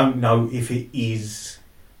 but I don't know if it is...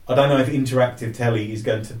 I don't know if interactive telly is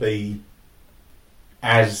going to be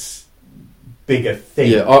as big a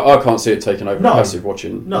thing. Yeah, I can't see it taking over passive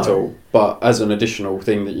watching at all. But as an additional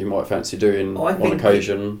thing that you might fancy doing on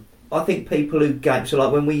occasion... I think people who game... So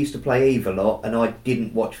like when we used to play EVE a lot, and I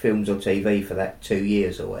didn't watch films or TV for that 2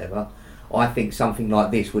 years or whatever, I think something like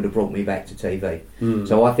this would have brought me back to TV.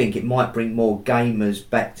 So I think it might bring more gamers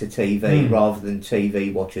back to TV rather than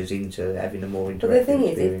TV watchers into having a more interactive But the thing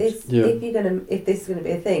experience. is, if this is going to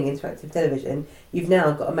be a thing, interactive television, you've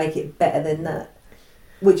now got to make it better than that,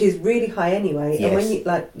 which is really high anyway. Yes. And when you,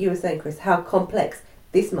 like you were saying, Chris, how complex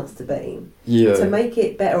this must have been to make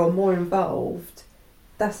it better or more involved.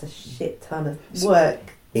 That's a shit ton of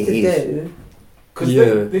work to do. Because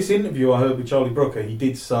this interview I heard with Charlie Brooker, he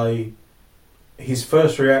did say his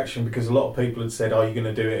first reaction, because a lot of people had said, "Are you going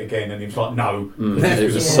to do it again?" and he was like, "No, it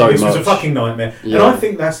was this was a fucking nightmare." And I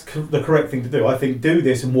think that's the correct thing to do. I think do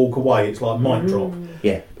this and walk away. It's like mic drop,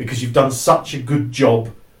 because you've done such a good job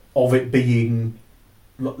of it being,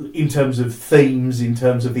 in terms of themes, in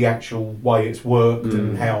terms of the actual way it's worked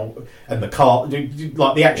and how, and the car,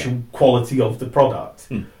 like the actual quality of the product.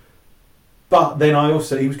 But then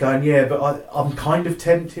he was going, but I'm kind of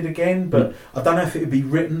tempted again, but I don't know if it would be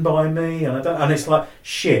written by me, and it's like,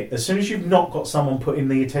 shit, as soon as you've not got someone putting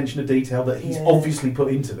the attention to detail that he's obviously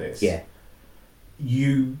put into this,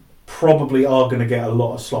 you probably are going to get a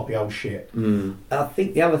lot of sloppy old shit. I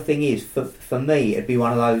think the other thing is, for me, it'd be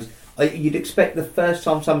one of those, you'd expect the first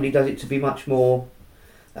time somebody does it to be much more...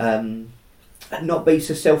 not be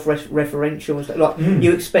so self-referential and stuff. Like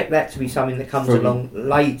you expect that to be something that comes along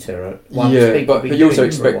later. But you also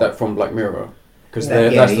expect that from Black Mirror, because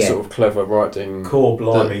that's the sort of clever writing. Core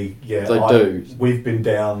blimey, they do. We've been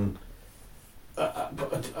down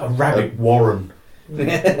a rabbit warren,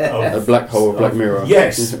 a black hole of Black Mirror.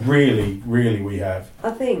 Yes, really, really, we have.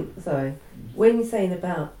 I think when you're saying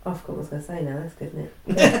about, I forgot what I was going to say now. That's good, isn't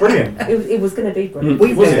it? Brilliant. It was going to be brilliant.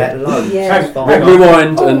 We've done that loads.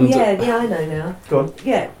 Rewind and... Yeah, I know now. Go on.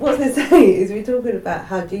 Yeah, what I was going to say is we're talking about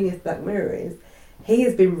how genius Black Mirror is. He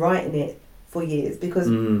has been writing it for years, because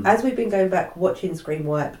as we've been going back watching Screen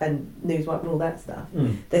Wipe and News Wipe and all that stuff,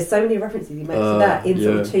 there's so many references he makes to that in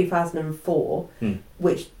sort of 2004,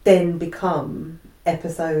 which then become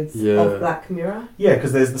episodes of Black Mirror. Yeah,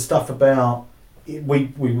 because there's the stuff about...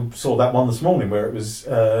 We saw that one this morning where it was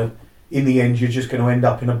in the end you're just going to end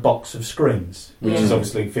up in a box of screens, which is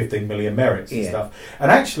obviously 15 million merits and stuff.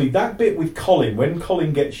 And actually that bit with Colin, when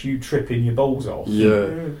Colin gets you tripping your balls off,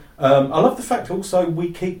 I love the fact also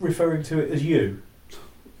we keep referring to it as you,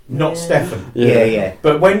 not Stefan.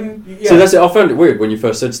 But when so that's it. I found it weird when you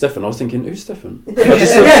first said Stefan. I was thinking, who's Stefan? I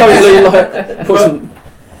just totally wasn't.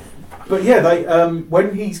 But they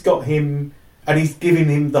when he's got him. And he's giving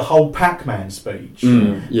him the whole Pac-Man speech.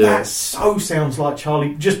 That so sounds like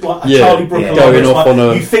Charlie, just like a Charlie Brooker. Going off on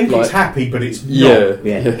a... You think it's happy, but it's not.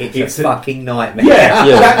 It's a fucking nightmare.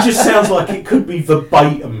 That just sounds like it could be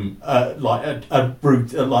verbatim, like a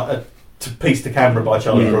brute, like a piece to camera by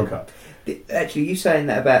Charlie Brooker. Actually, you saying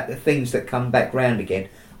that about the things that come back round again,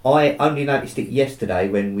 I only noticed it yesterday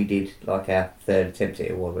when we did like our third attempt at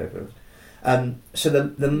it or whatever it was. So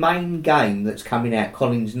the main game that's coming out,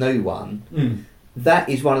 Colin's new one, that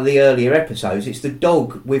is one of the earlier episodes. It's the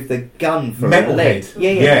dog with the gun for a leg.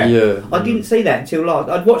 Yeah. I didn't see that until last.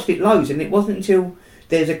 I'd watched it loads, and it wasn't until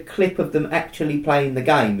there's a clip of them actually playing the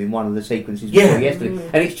game in one of the sequences yesterday,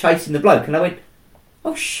 and it's chasing the bloke, and I went,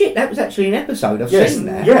 "Oh shit, that was actually an episode. I've seen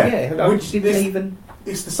that." Which didn't even.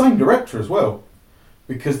 It's the same director as well,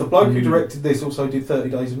 because the bloke who directed this also did 30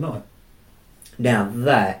 Days of Night. Now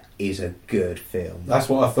that is a good film. That's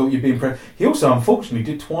what I thought you'd be impressed. He also, unfortunately,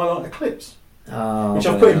 did Twilight Eclipse, which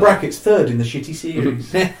I've put in brackets third in the shitty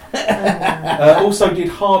series. Also did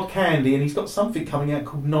Hard Candy, and he's got something coming out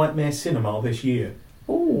called Nightmare Cinema this year.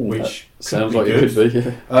 Which sounds like it could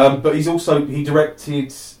be. But he directed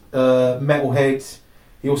Metalhead.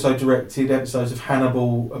 He also directed episodes of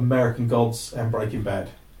Hannibal, American Gods, and Breaking Bad.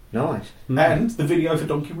 Nice. And the video for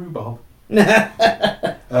Donkey Rhubarb.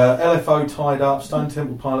 LFO Tied Up, Stone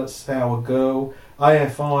Temple Pilots, Sour Girl,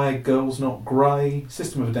 AFI, Girls Not Grey,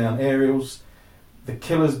 System of a Down, Aerials, The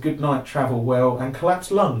Killers, Good Night, Travel Well, and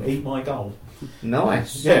Collapsed Lung, Eat My Goal.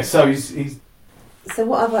 Nice. Yeah, so he's... So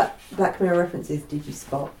what other Black Mirror references did you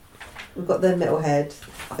spot? We've got the Metalhead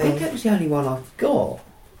I think thing. that was the only one I've got.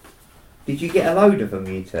 Did you get a load of them,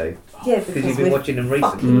 you two? Yeah, Because you've been watching them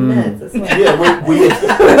recently. fucking nerds as well.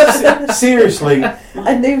 Yeah, we seriously,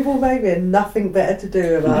 A newborn baby and nothing better to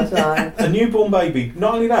do with our time. a newborn baby.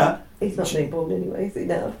 Not only that, He's not newborn anyway, is he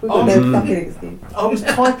now? We've Oh. got no fucking excuse. I was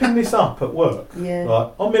typing this up at work. Yeah.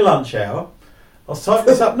 Right, on my lunch hour, I was typing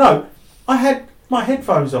this up. No, I had my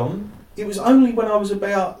headphones on. It was only when I was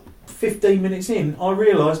about 15 minutes in, I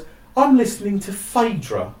realised I'm listening to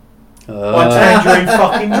Phaedra by Tangerine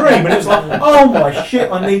fucking Dream. And it was like, oh my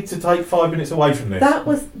shit, I need to take 5 minutes away from this. That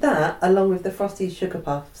was that, along with the Frosty Sugar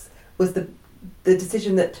Puffs, was the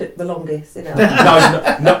decision that took the longest. You know.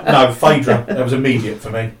 No, Phaedra. That was immediate for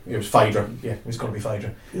me. It was Phaedra. Yeah, it's got to be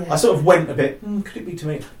Phaedra. Yeah. I sort of went a bit, could it be to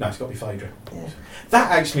me? No, it's got to be Phaedra. Yeah.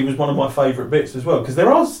 That actually was one of my favourite bits as well, because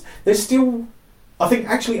there's still, I think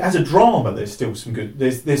actually as a drama there's still some good,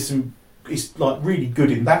 there's some, it's like really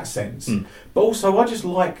good in that sense, but also I just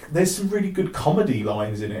like, there's some really good comedy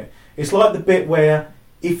lines in it. It's like the bit where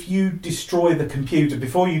if you destroy the computer,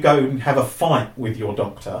 before you go and have a fight with your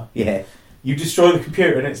doctor, you destroy the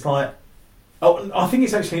computer and it's like, oh, I think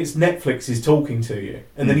it's Netflix is talking to you,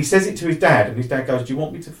 and then he says it to his dad, and his dad goes, "Do you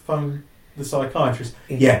want me to phone the psychiatrist?"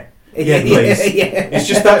 Yeah, please. It's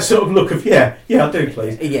just that sort of look of I do,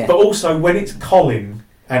 please. Yeah. But also when it's Colin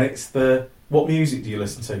and it's the, what music do you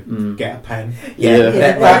listen to? Get a pen.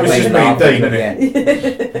 That was just me and Dean, isn't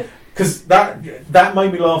it? Because that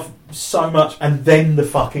made me laugh so much, and then the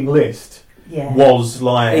fucking list was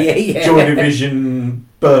like Joy Division,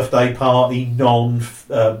 birthday party, Bauhaus,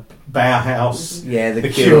 the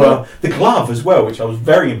Cure, the Glove as well, which I was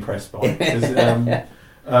very impressed by.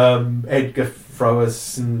 Edgar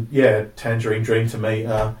Froese and Tangerine Dream to me,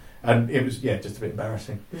 and it was just a bit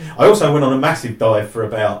embarrassing. I also went on a massive dive for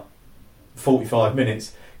about 45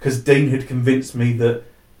 minutes because Dean had convinced me that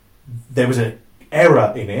there was an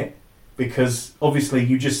error in it, because obviously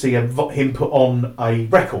you just see him put on a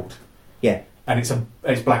record, and it's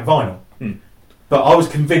black vinyl. But I was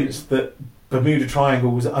convinced that Bermuda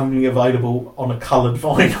Triangle was only available on a coloured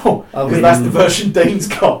vinyl, because that's the version Dean's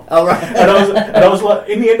got. Oh, right. And I was like,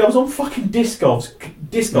 in the end, I was on fucking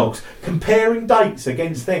Discogs comparing dates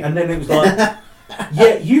against things, and then it was like,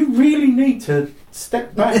 you really need to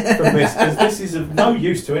step back from this, because this is of no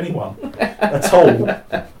use to anyone at all.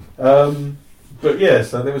 But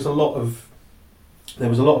so there was a lot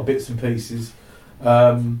of bits and pieces.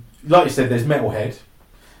 Like you said, there's Metalhead.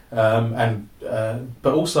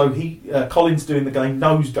 But also Colin's doing the game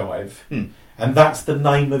Nosedive, and that's the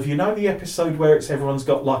name of, the episode where everyone's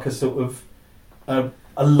got like a sort of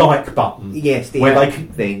a like button, where they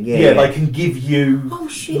can they can give you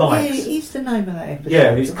likes. It is the name of that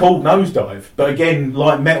episode. It's called Nosedive, but again,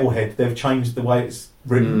 like Metalhead, they've changed the way it's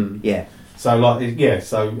written. So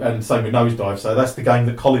and same with Nosedive. So that's the game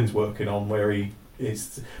that Colin's working on, where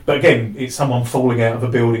but again, it's someone falling out of a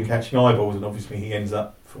building catching eyeballs, and obviously he ends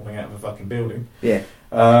up falling out of a fucking building.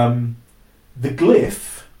 The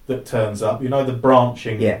glyph that turns up, the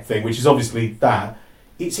branching thing, which is obviously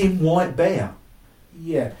it's in White Bear.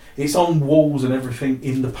 It's on walls and everything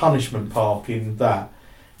in the punishment park in that.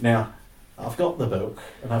 Now, I've got the book,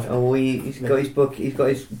 and he's got his book. He's got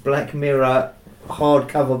his Black Mirror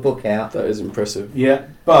hardcover book out. That is impressive.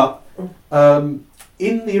 But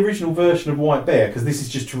in the original version of White Bear, because this is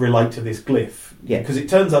just to relate to this glyph, because it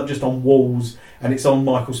turns up just on walls, and it's on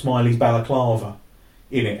Michael Smiley's balaclava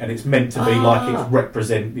in it, and it's meant to be like it's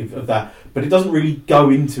representative of that, but it doesn't really go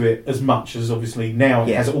into it as much as obviously now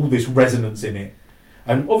it has all this resonance in it.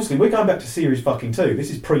 And obviously we're going back to series fucking 2. This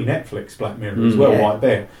is pre-Netflix Black Mirror as well, White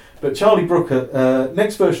Bear. But Charlie Brooker,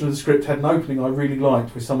 next version of the script had an opening I really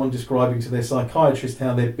liked, with someone describing to their psychiatrist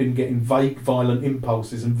how they've been getting vague, violent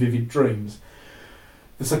impulses and vivid dreams.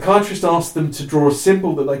 The psychiatrist asks them to draw a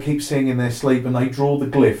symbol that they keep seeing in their sleep, and they draw the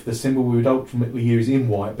glyph, the symbol we would ultimately use in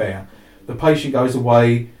White Bear. The patient goes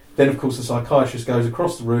away, then of course the psychiatrist goes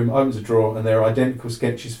across the room, opens a drawer, and there are identical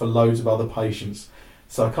sketches for loads of other patients.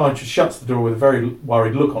 The psychiatrist shuts the door with a very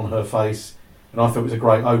worried look on her face, and I thought it was a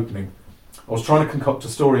great opening. I was trying to concoct a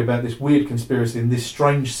story about this weird conspiracy and this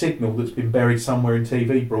strange signal that's been buried somewhere in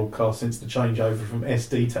TV broadcasts since the changeover from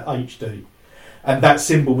SD to HD. And that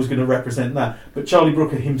symbol was going to represent that. But Charlie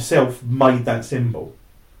Brooker himself made that symbol.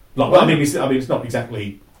 It's not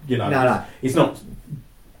exactly, No. It's not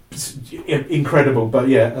incredible, but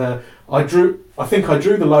I think I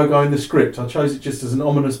drew the logo in the script. I chose it just as an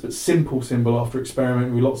ominous but simple symbol after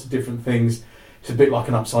experimenting with lots of different things. It's a bit like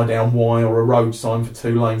an upside down Y or a road sign for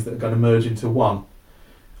two lanes that are going to merge into one.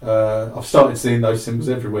 I've started seeing those symbols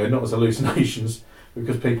everywhere, not as hallucinations,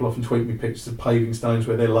 because people often tweet me pictures of paving stones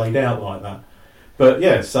where they're laid out like that. But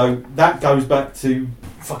yeah, so that goes back to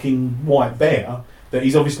fucking White Bear, that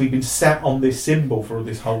he's obviously been sat on this symbol for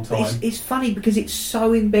this whole time. It's funny because it's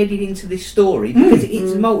so embedded into this story because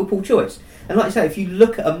it's multiple choice. And like I say, if you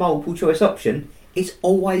look at a multiple choice option, it's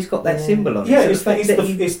always got that symbol on it. Yeah, so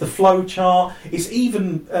it's the flow chart. It's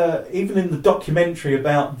even in the documentary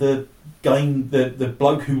about the game, the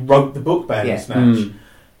bloke who wrote the book Bandersnatch,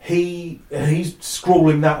 he's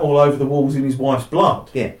scrawling that all over the walls in his wife's blood.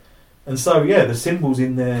 Yeah. And so, the symbol's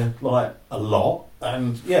in there, like, a lot.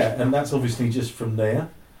 And, and that's obviously just from there.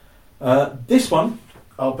 This one,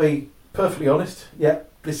 I'll be perfectly honest,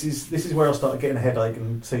 this is where I started getting a headache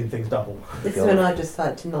and seeing things double. This is when I just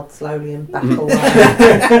like to nod slowly and back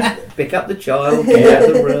away. Pick up the child, get out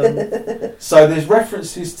of the room. So there's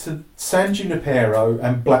references to San Junipero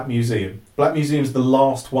and Black Museum. Black Museum's the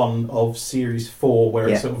last one of Series 4 where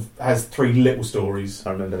it sort of has 3 little stories.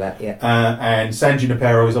 I remember that, and San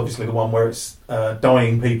Junipero is obviously the one where it's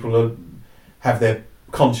dying people have their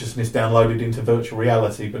consciousness downloaded into virtual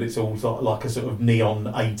reality, but it's all like a sort of neon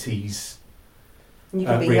 80s. You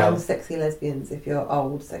can be young, sexy lesbians if you're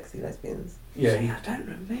old, sexy lesbians. Yeah, I don't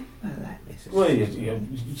remember that. Well, you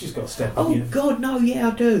just got to step up. Oh, God, no,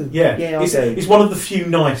 I do. Yeah, I do. It's one of the few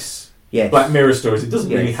nice Black Mirror stories. It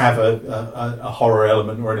doesn't really have a horror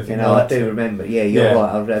element or anything. I do remember. Yeah, you're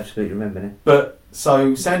right. I absolutely remember it. But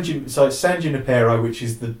so it's San Junipero, which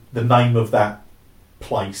is the name of that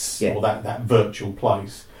place or that virtual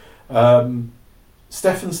place.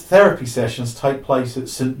 Stefan's therapy sessions take place at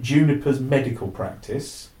St Juniper's medical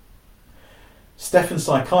practice. Stefan's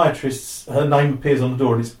psychiatrist, her name appears on the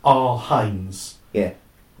door and it's R. Haynes. Yeah.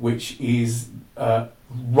 Which is...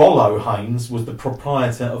 Rollo Haynes was the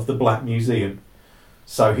proprietor of the Black Museum.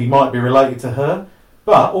 So he might be related to her.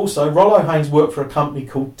 But also, Rollo Haynes worked for a company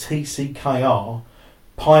called TCKR,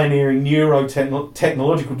 pioneering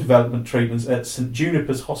neurotechnological development treatments at St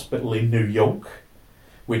Juniper's Hospital in New York,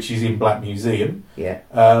 which is in Black Museum. Yeah.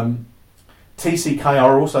 TCKR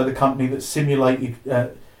are also the company that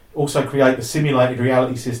create the simulated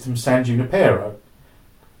reality system San Junipero.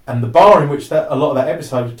 And the bar in which a lot of that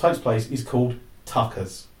episode takes place is called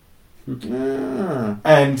Tucker's.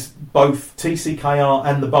 And both TCKR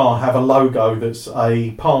and the bar have a logo that's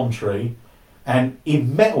a palm tree. And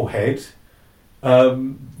in Metalhead,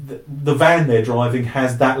 the van they're driving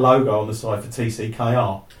has that logo on the side for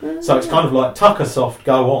TCKR. So it's kind of like Tuckersoft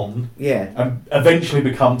go on and eventually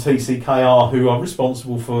become TCKR, who are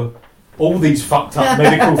responsible for all these fucked up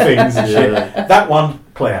medical things and shit. That one,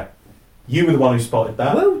 Claire, you were the one who spotted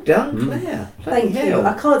that. Well done, Claire. Thank you.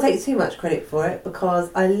 I can't take too much credit for it because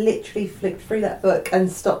I literally flicked through that book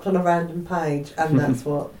and stopped on a random page, and that's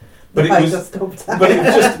what the page I stopped at.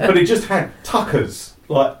 But it just had Tucker's,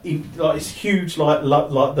 like it's huge, like the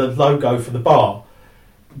logo for the bar.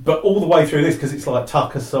 But all the way through this, because it's like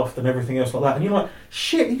Tuckersoft and everything else like that, and you're like,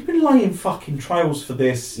 shit, you've been laying fucking trails for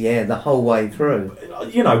this. Yeah, the whole way through.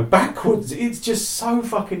 Backwards. It's just so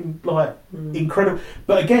fucking, incredible.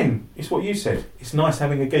 But again, it's what you said. It's nice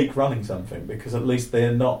having a geek running something, because at least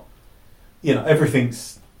they're not,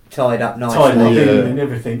 everything's tied up nicely. And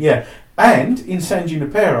everything, And in San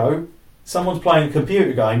Junipero, someone's playing a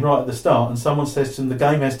computer game right at the start, and someone says to them, the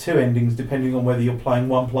game has 2 endings depending on whether you're playing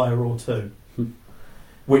one player or 2.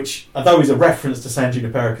 Which, although is a reference to San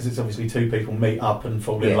Junipero, because it's obviously 2 people meet up and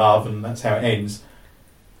fall in love, and that's how it ends.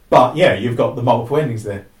 But you've got the multiple endings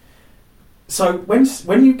there. So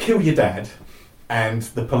when you kill your dad, and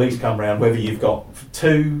the police come round, whether you've got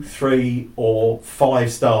 2, 3, or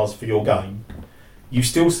 5 stars for your game, you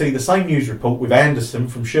still see the same news report with Anderson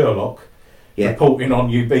from Sherlock reporting on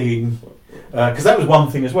you being... Because that was one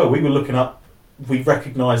thing as well. We were looking up, we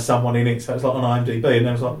recognised someone in it, so it was like on IMDb, and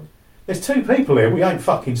there was like... There's 2 people here we ain't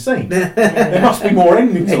fucking seen. There must be more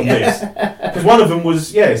endings on this. Because one of them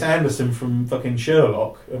was, it's Anderson from fucking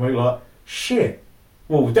Sherlock. And we were like, shit.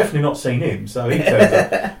 Well, we've definitely not seen him, so he turns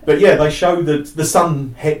up. But they show the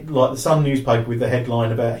Sun the Sun newspaper with the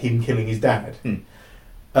headline about him killing his dad.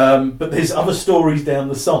 But there's other stories down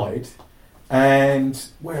the side. And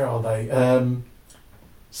where are they?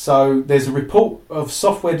 So there's a report of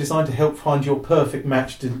software designed to help find your perfect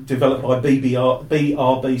match developed by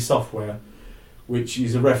BRB Software, which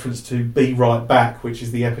is a reference to Be Right Back, which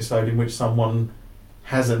is the episode in which someone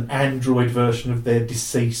has an Android version of their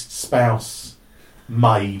deceased spouse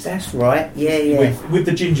made. That's right, yeah. With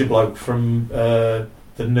the ginger bloke from the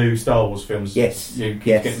new Star Wars films. Yes.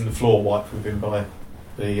 Getting the floor wiped with him by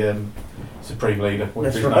the Supreme Leader.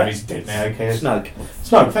 Whatever his name is, dead now, who cares?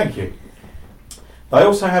 Snoke, thank you. They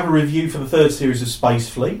also have a review for the 3rd series of Space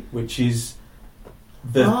Fleet, which is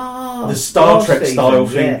the Star Trek style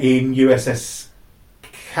thing in USS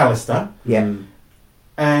Callister. Yeah.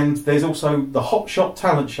 And there's also the Hot Shot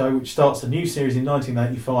Talent Show, which starts a new series in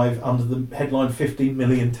 1985 under the headline 15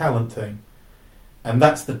 Million Talent Team. And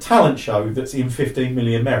that's the talent show that's in 15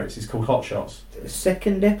 Million Merits. It's called Hot Shots.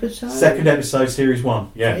 Second episode? Second episode, series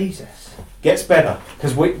 1. Yeah. Jesus. Gets better.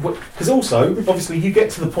 Because also, obviously, you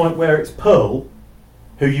get to the point where it's Pearl,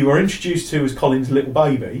 who you are introduced to as Colin's little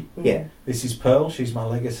baby. Yeah. This is Pearl, she's my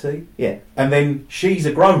legacy. Yeah. And then she's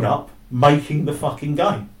a grown-up making the fucking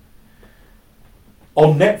game.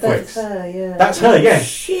 On Netflix. That's her, yeah. That's her, yeah.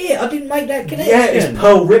 Shit, I didn't make that connection. Yeah, it's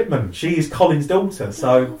Pearl Rittman. She is Colin's daughter.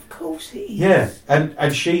 So oh, of course he is. yeah,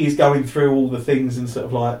 and she is going through all the things and sort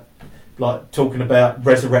of like talking about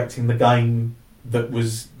resurrecting the game that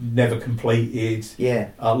was never completed.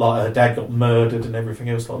 Yeah. Like her dad got murdered and everything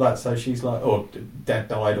else like that. So she's like, or dad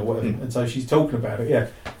died or whatever. And so she's talking about it, yeah.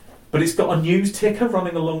 But it's got a news ticker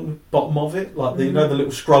running along the bottom of it, like the, you know, the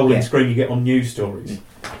little scrolling screen you get on news stories.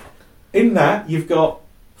 In that, you've got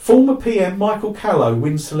former PM Michael Callow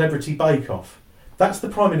wins Celebrity Bake Off. That's the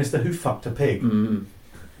Prime Minister who fucked a pig. Mm.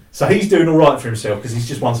 So he's doing all right for himself because he's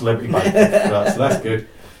just won Celebrity Bake Off. So that's good.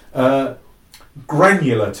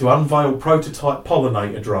 Granular to unveil prototype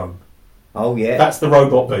pollinator drone. Oh, yeah. That's the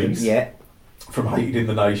robot bees. Yeah. From Hated in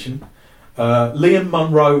the Nation. Liam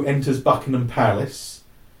Munro enters Buckingham Palace.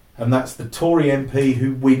 And that's the Tory MP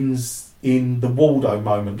who wins in the Waldo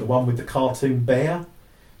moment, the one with the cartoon bear.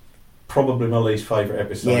 Probably my least favourite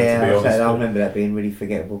episode, to be honest. I remember that being really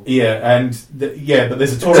forgettable. Yeah, and but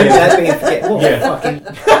there's a Tory. That being forgettable. What fucking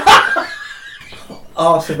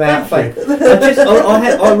arse about fate.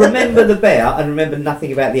 I remember the bear and remember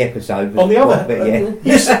nothing about the episode. On the other,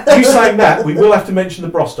 you saying that, we will have to mention the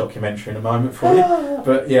Bros documentary in a moment for you.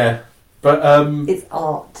 But it's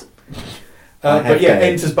art.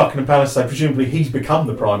 Enters Buckingham Palace, so presumably he's become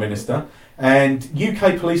the Prime Minister. And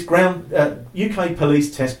UK police test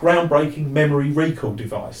groundbreaking memory recall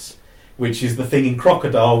device, which is the thing in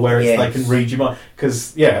Crocodile where they can read your mind.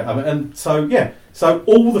 So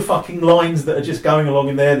all the fucking lines that are just going along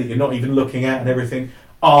in there that you're not even looking at and everything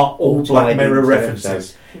are all Black Mirror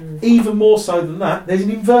references. Even more so than that, there's an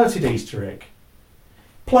inverted Easter egg.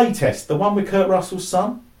 Playtest, the one with Kurt Russell's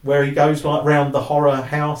son, where he goes like round the horror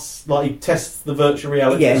house, like he tests the virtual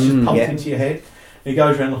reality that's just pumped into your head. And he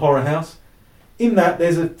goes around the horror house. In that,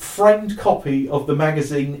 there's a framed copy of the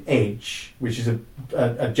magazine Edge, which is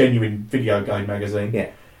a genuine video game magazine. Yeah.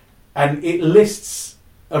 And it lists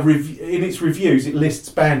in its reviews, it lists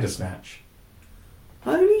Bandersnatch.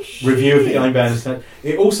 Holy shit! Review of the game Bandersnatch.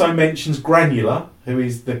 It also mentions Granular, who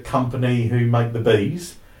is the company who make the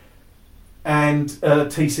bees, and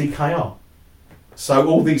TCKR. So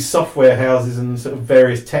all these software houses and sort of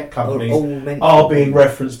various tech companies are being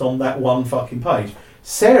referenced on that one fucking page.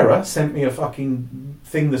 Sarah sent me a fucking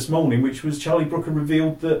thing this morning, which was Charlie Brooker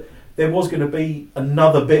revealed that there was going to be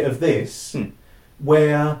another bit of this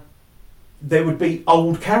where there would be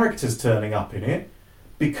old characters turning up in it,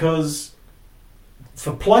 because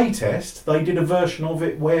for playtest they did a version of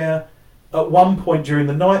it where at one point during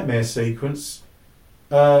the nightmare sequence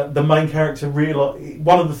the main character realised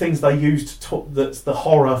one of the things they used that's the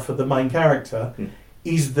horror for the main character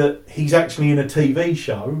is that he's actually in a TV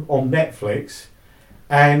show on Netflix.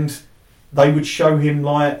 And they would show him,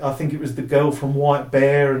 like, I think it was the girl from White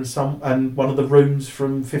Bear and one of the rooms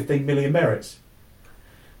from 15 Million Merits.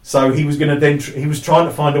 So he was going to he was trying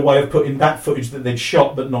to find a way of putting that footage that they'd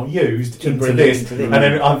shot but not used into this. And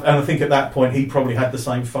I think at that point he probably had the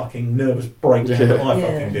same fucking nervous breakdown that I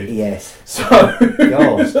fucking did. Yes. So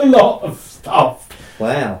it was a lot of stuff.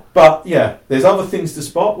 Wow. But yeah, there's other things to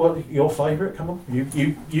spot. What your favourite? Come on,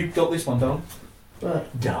 you got this one, darling.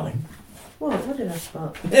 What? Darling. What did I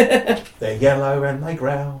spot? They're yellow and they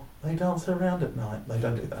growl. They dance around at night. They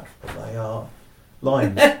don't do that, but they are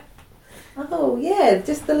lions. Oh yeah,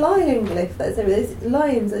 just the lion glyph that's everywhere. These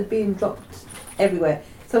lions are being dropped everywhere.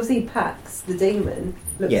 So obviously Pax, the demon,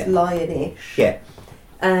 looks lionish. Yeah.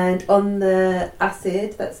 And on the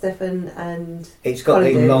acid, that's Stefan and it's got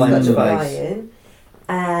the lion's face. Lion.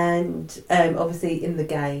 And obviously in the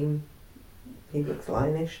game, he looks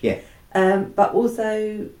lionish. Yeah. But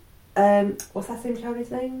also, what's that same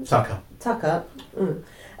charity's name? Tucker.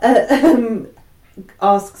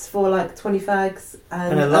 Asks for like 20 fags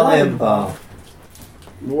and a lion bar.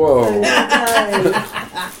 Whoa.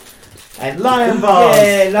 And lion bars.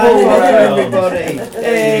 Yeah, lion bars for everybody.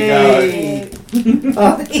 Hey.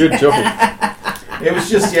 Good job. It was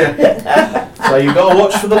just, so you got to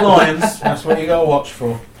watch for the lions. That's what you got to watch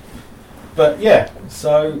for. But yeah,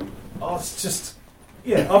 so it's just,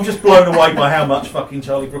 I'm just blown away by how much fucking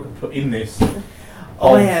Charlie Brooker put in this.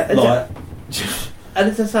 And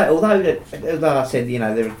as I say, although I said,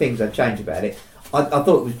 there are things I've changed about it, I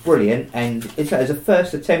thought it was brilliant, and it's as a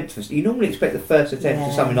first attempt. You normally expect the first attempt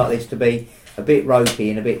for something like this to be a bit ropey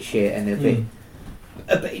and a bit shit and a bit.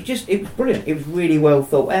 But it was brilliant. It was really well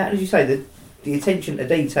thought out. As you say, the attention to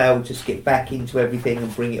detail to skip back into everything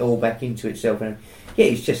and bring it all back into itself. And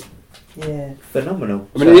it's just phenomenal.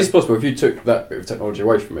 I mean, it is possible if you took that bit of technology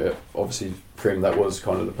away from it. Obviously, for him, that was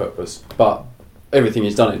kind of the purpose. But everything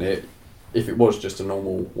he's done in it, if it was just a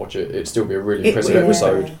normal watch it'd still be a really impressive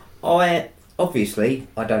episode. Obviously,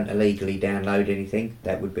 I don't illegally download anything.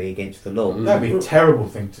 That would be against the law. That'd be a terrible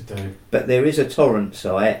thing to do. But there is a torrent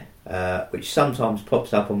site which sometimes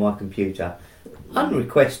pops up on my computer,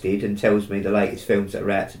 unrequested, and tells me the latest films that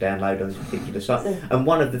are out to download on this particular site. And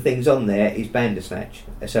one of the things on there is Bandersnatch.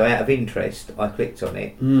 So out of interest, I clicked on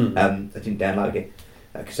it. I didn't download it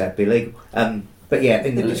because that'd be illegal. But yeah,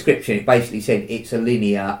 in the description, it basically said it's a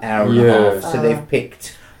linear hour and a half. So they've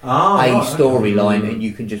picked a storyline, and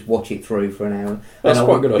you can just watch it through for an hour. That's and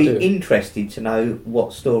quite a good idea. I'd be interested to know what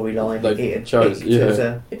storyline it chose.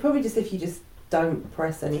 It probably just if you just don't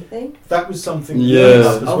press anything. That was something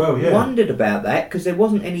as well. I wondered about that because there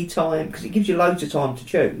wasn't any time, because it gives you loads of time to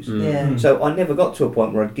choose. So I never got to a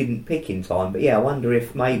point where I didn't pick in time. But yeah, I wonder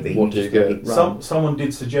if maybe what do you get? Someone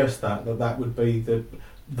did suggest that would be the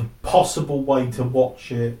possible way to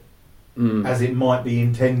watch it. As it might be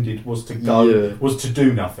intended was to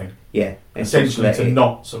do nothing. Yeah, essentially to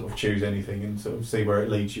not sort of choose anything and sort of see where it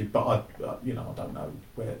leads you. But I don't know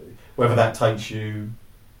whether that takes you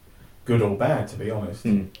good or bad. To be honest,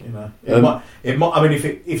 it might. I mean,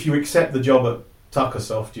 if you accept the job at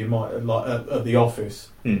Tuckersoft, you might at the office.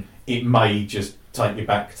 It may just take you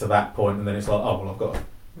back to that point, and then it's like, oh well, I've got to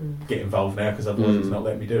get involved now because otherwise it's not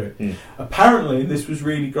letting me do it. Apparently, this was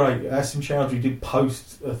really great. Asim Chowdhury did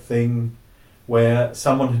post a thing where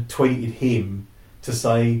someone had tweeted him to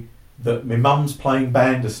say that my mum's playing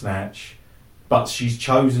Bandersnatch, but she's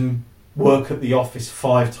chosen work at the office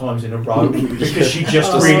 5 times in a row because she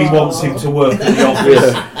just really wants him to work at the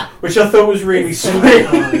office, which I thought was really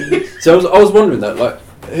sweet. So I was wondering that,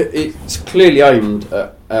 it's clearly aimed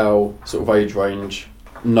at our sort of age range,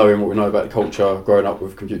 knowing what we know about the culture, growing up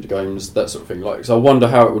with computer games, that sort of thing. So I wonder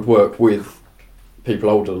how it would work with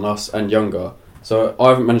people older than us and younger. So I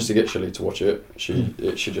haven't managed to get Shelley to watch it. She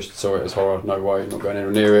just saw it as horror. No way, not going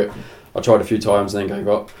anywhere near it. I tried a few times and then gave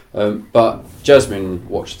up. But Jasmine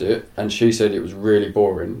watched it and she said it was really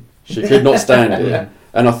boring. She could not stand it.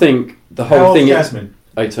 And I think the whole thing is Jasmine?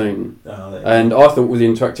 18. And I thought with the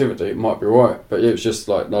interactivity it might be right, but it was just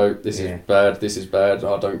like, no, this is bad,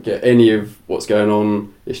 I don't get any of what's going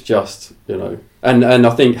on, it's just, and I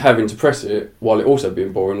think having to press it while it also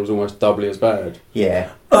being boring was almost doubly as bad.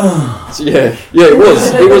 Yeah. So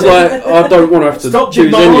it was like, I don't want to have to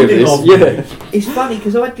choose any of this. It's funny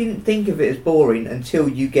because I didn't think of it as boring until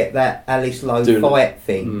you get that Alice Lowe fight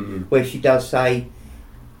thing where she does say,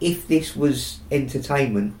 if this was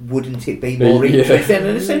entertainment, wouldn't it be more interesting?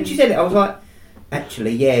 And as soon as she said it, I was like,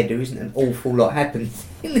 actually, there isn't an awful lot happens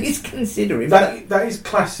in this, considering. That is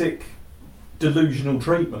classic delusional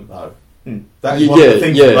treatment, though. That is one of the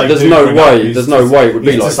things that there's no way it would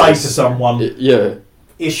be like to say to someone,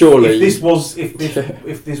 surely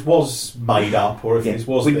if this was made up, or if this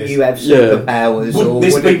was wouldn't you have superpowers? Wouldn't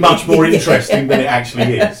this be much more interesting than it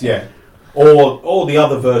actually is? Yeah. Or the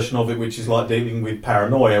other version of it, which is like dealing with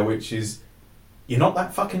paranoia, which is you're not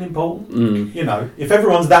that fucking important. If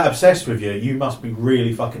everyone's that obsessed with you, you must be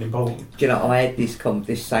really fucking important. Do you know, I had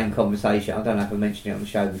this same conversation. I don't know if I mentioned it on the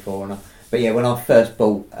show before or not, but yeah, when I first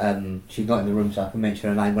bought, she's not in the room, so I can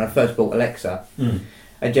mention her name. When I first bought Alexa,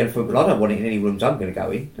 and Jennifer, well, I don't want it in any rooms I'm going to go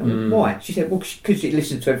in. I went, why? She said, well, because it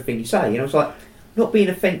listens to everything you say. And I was like, not being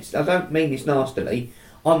offensive. I don't mean this nastily.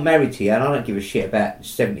 I'm married to you and I don't give a shit about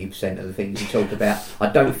 70% of the things you talk about. I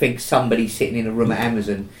don't think somebody sitting in a room at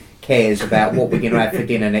Amazon cares about what we're going to have for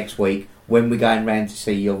dinner next week, when we're going round to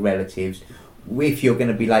see your relatives, if you're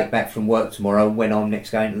going to be late back from work tomorrow, and when I'm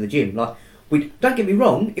next going to the gym. Don't get me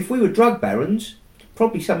wrong, if we were drug barons,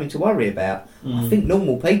 probably something to worry about. I think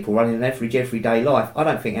normal people running an average everyday life, I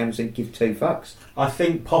don't think Amazon give 2 fucks. I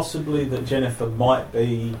think possibly that Jennifer might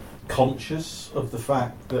be conscious of the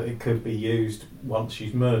fact that it could be used once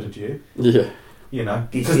she's murdered you.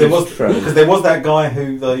 Because there was that guy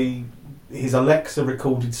who his Alexa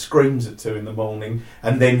recorded screams at 2 a.m,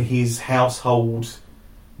 and then his household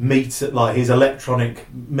meter, his electronic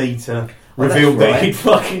meter, revealed that he'd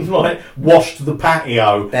fucking washed the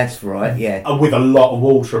patio. That's right, yeah. With a lot of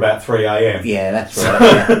water about 3 a.m. Yeah, that's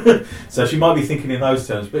right. Yeah. So she might be thinking in those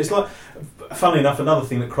terms, but it's funnily enough, another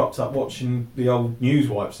thing that cropped up watching the old news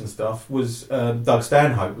wipes and stuff was Doug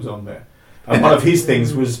Stanhope was on there. And one of his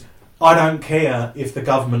things was, I don't care if the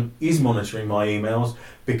government is monitoring my emails,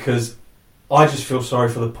 because I just feel sorry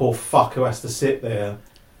for the poor fuck who has to sit there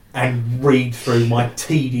and read through my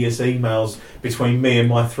tedious emails between me and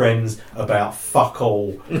my friends about fuck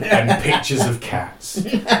all and pictures of cats.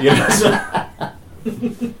 You know,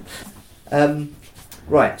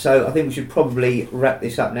 right, so I think we should probably wrap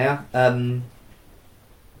this up now. I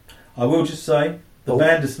will just say, the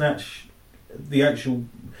Bandersnatch, the actual,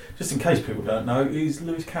 just in case people don't know, is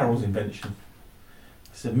Lewis Carroll's invention.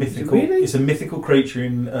 It's a mythical. Really? It's a mythical creature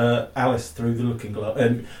in Alice Through the Looking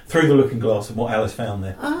Glass, and what Alice found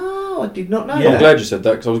there. Oh, I did not know Yeah. I'm that. glad you said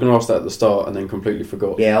that, because I was going to ask that at the start and then completely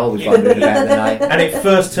forgot. Yeah, I always wondered about the name. And it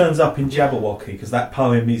first turns up in Jabberwocky, because that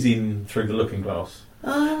poem is in Through the Looking Glass.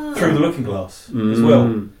 Ah. Through the Looking Glass as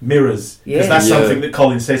well. Mirrors. Because Yeah. that's Yeah. something that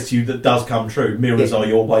Colin says to you that does come true. Mirrors are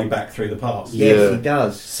your way back through the past. Yes, Yeah. he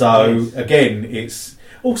does. So, Yes. again, it's...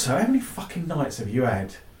 Also, how many fucking nights have you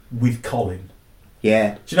had with Colin?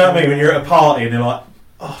 Yeah. Do you know what I mean? When you're at a party and they're like,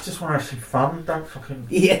 oh, I just want to have some fun. Don't fucking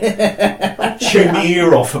Yeah. tune my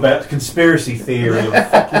ear off about conspiracy theory and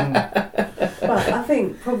fucking... But I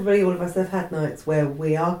think probably all of us have had nights where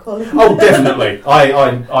we are Colin. Oh, definitely.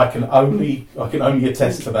 I can only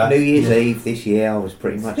attest to that. New Year's Eve this year, I was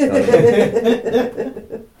pretty much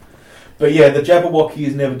Colin. But yeah, the Jabberwocky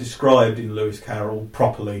is never described in Lewis Carroll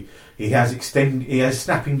properly. He has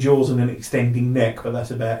snapping jaws and an extending neck, but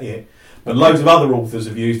that's about it. But loads of other authors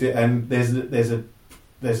have used it, and there's a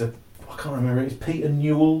I can't remember. It's Peter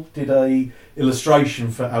Newell did a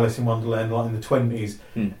illustration for Alice in Wonderland, like in the 20s,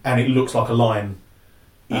 and it looks like a lion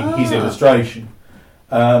in his illustration.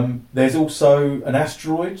 There's also an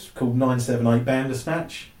asteroid called 978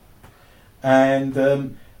 Bandersnatch,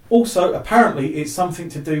 and also apparently it's something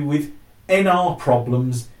to do with NR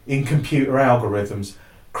problems in computer algorithms.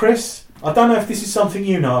 Chris, I don't know if this is something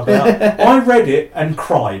you know about. I read it and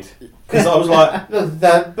cried. Because I was like, but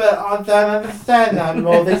I don't understand that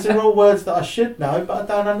anymore. These are all words that I should know, but I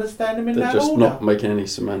don't understand them in They're that just order. not making any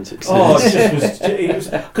semantic sense. Oh, it was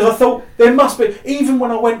because I thought there must be. Even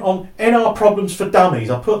when I went on NR Problems for Dummies,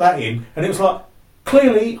 I put that in, and it was like,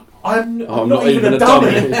 clearly I'm not even a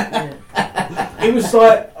dummy. It was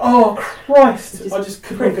like, oh Christ! I just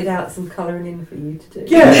couldn't. printed out some colouring in for you to do.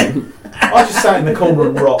 Yeah, I just sat in the corner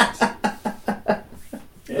and rocked.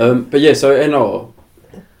 But yeah, so NR.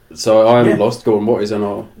 So I am lost. Go on, what is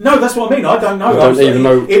NR? No, that's what I mean. I don't know. I don't even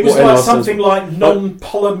know. It was what like NR something stands like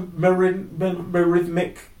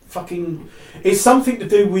non-polyrhythmic fucking. It's something to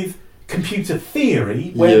do with computer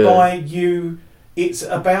theory, whereby it's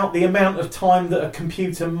about the amount of time that a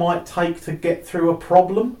computer might take to get through a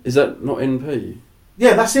problem. Is that not NP?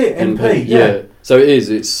 Yeah, that's it. NP. Yeah. So it is.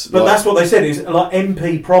 It's. But like, that's what they said. It's like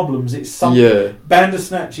NP problems. It's something. Yeah.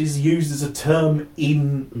 Bandersnatch is used as a term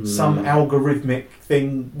in some algorithmic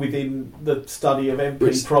thing within the study of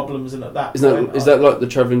NP problems, and at that point, is that like the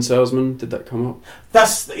travelling salesman? Did that come up?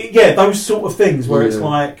 That's those sort of things where it's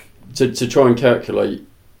like to try and calculate.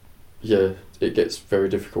 Yeah, it gets very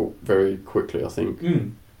difficult very quickly, I think.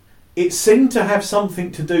 It seemed to have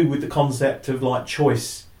something to do with the concept of like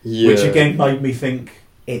choice, which again made me think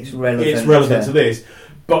it's relevant to this.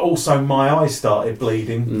 But also my eyes started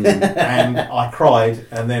bleeding and I cried,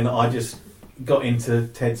 and then I just got into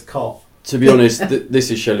Ted's cot. To be honest,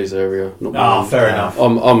 this is Shelley's area, not mine. Fair enough.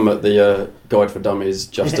 I'm at the Guide for Dummies,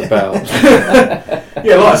 just about.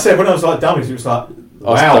 Yeah, like I said, when I was like dummies, it was like,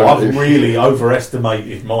 wow, I've really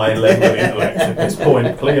overestimated my level of intellect at this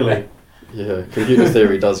point, clearly. Yeah, computer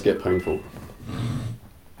theory does get painful.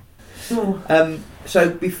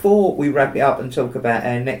 So before we wrap it up and talk about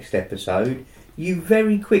our next episode, you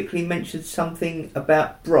very quickly mentioned something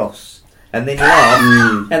about Bros, and then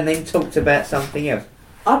laughed, and then talked about something else.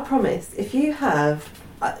 I promise, if you have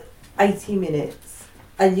 80 minutes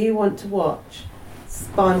and you want to watch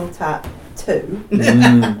Spinal Tap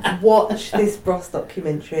 2, watch this Bros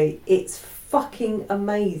documentary. It's fucking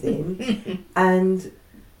amazing. And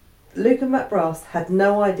Luke and Matt Bros had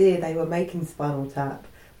no idea they were making Spinal Tap,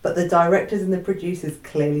 but the directors and the producers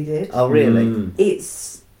clearly did. Oh, really?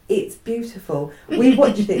 It's beautiful. We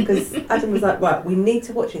watched it because Adam was like, right, we need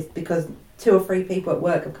to watch this because 2 or 3 people at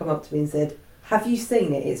work have come up to me and said, have you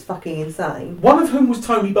seen it? It's fucking insane. One of whom was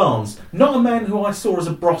Tony Barnes, not a man who I saw as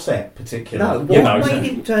a Brossette particularly. No, what made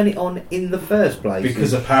him turn it on in the first place?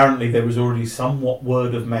 Because apparently there was already somewhat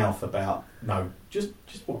word of mouth about, no, just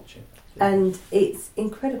watch it. And it's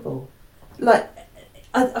incredible. Like,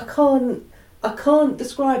 I can't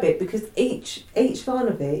describe it because each line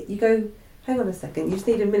of it, you go, hang on a second, you just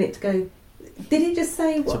need a minute to go, did he just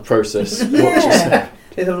say what? It's a process. Yeah.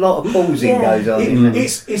 There's a lot of pausing goes on.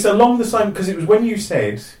 It's along the same, because it was when you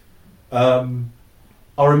said, I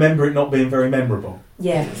I remember it not being very memorable.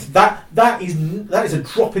 Yeah. That is a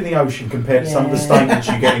drop in the ocean compared to some of the statements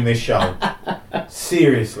you get in this show.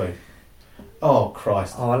 Seriously. Oh,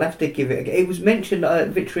 Christ. Oh, I'll have to give it... It was mentioned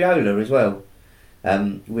at Vitriola as well,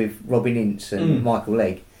 with Robin Ince and Michael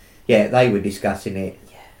Legg. Yeah, they were discussing it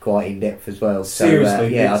quite in depth as well. Seriously. So,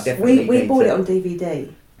 yeah, I definitely... We bought it on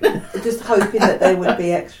DVD, just hoping that there would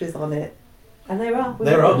be extras on it. And there are. We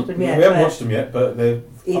haven't watched them yet. We haven't watched them yet, but they're...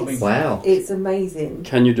 Wow. It's amazing.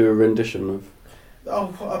 Can you do a rendition of...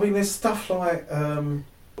 Oh, I mean, there's stuff like...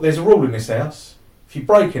 there's a rule in this house. If you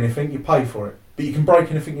break anything, you pay for it. But you can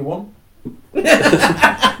break anything you want.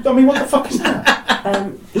 I mean, what the fuck is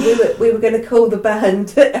that? We were going to call the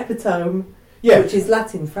band Epitome, which is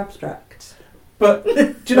Latin for abstract. But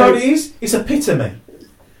do you know what it is? It's epitome.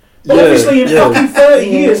 But obviously, in fucking 30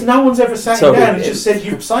 years, no one's ever sat you down and just said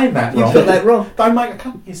you're saying that wrong. You got that wrong. Don't make a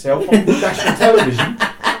cunt of yourself on national television.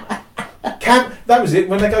 That was it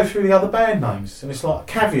when they go through the other band names, and it's like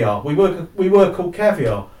Caviar. We were called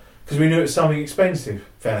Caviar because we knew it was something expensive.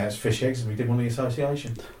 Found out it's fish eggs, and we didn't want the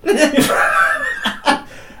association.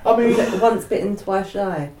 I mean, once bitten, twice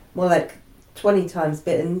shy. More like 20 times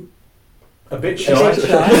bitten. A bit shy.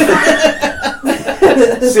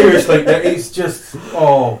 Seriously, it's just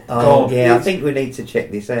God. Yeah, I think we need to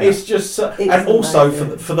check this out. It's just, and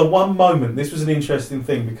also for the one moment, this was an interesting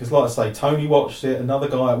thing because, like I say, Tony watched it, another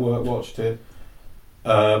guy at work watched it,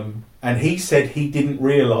 and he said he didn't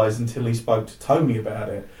realise until he spoke to Tony about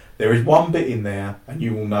it. There is one bit in there, and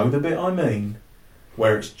you will know the bit I mean,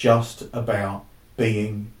 where it's just about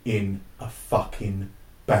being in a fucking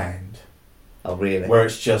band. Oh, really? Where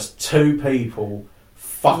it's just two people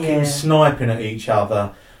fucking sniping at each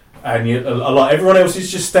other, and like everyone else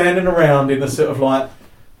is just standing around in a sort of like,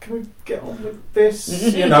 can we get on with this?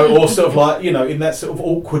 Or sort of like, in that sort of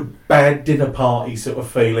awkward bad dinner party sort of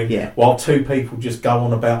feeling. Yeah. While two people just go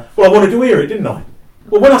on about, well, I wanted to hear it, didn't I?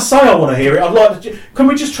 Well, when I say I want to hear it, I'd like to. Can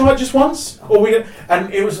we just try it just once?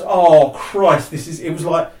 And it was, oh Christ, it was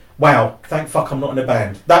like, wow, thank fuck I'm not in a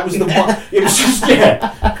band. That was the one. It was just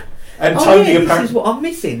And Tony this is what I'm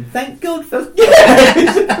missing. Thank God for.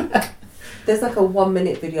 There's like a 1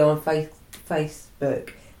 minute video on Facebook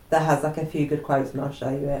that has like a few good quotes, and I'll show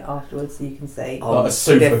you it afterwards so you can see. Oh, a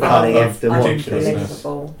super definitely have to watch ridiculousness.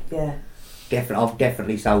 Yeah. I've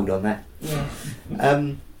definitely sold on that. Yeah.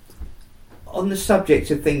 On the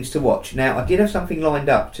subject of things to watch, now I did have something lined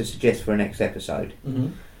up to suggest for a next episode. Mm-hmm.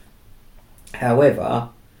 However,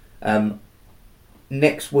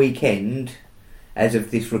 next weekend, as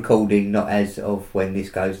of this recording, not as of when this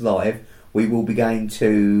goes live, we will be going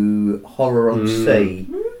to Horror on Sea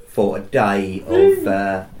for a day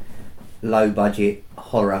of low budget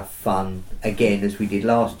horror fun again, as we did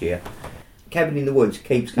last year. Cabin in the Woods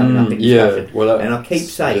keeps coming up in discussion, and I keep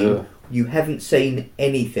saying you haven't seen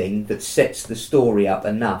anything that sets the story up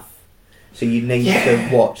enough, so you need to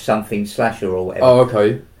watch something slasher or whatever. Oh,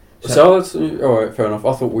 okay. So that's alright, fair enough.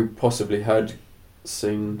 I thought we possibly had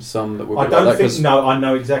seen some that were. I don't think. No, I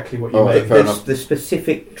know exactly what you mean. There's the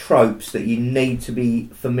specific tropes that you need to be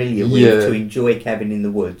familiar with to enjoy Cabin in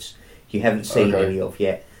the Woods. You haven't seen any of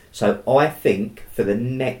yet. So I think for the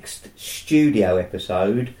next studio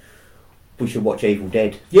episode, we should watch Evil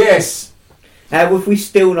Dead. Yes. How have we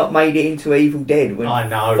still not made it into Evil Dead? When I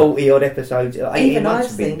know. 40 odd episodes. 18 months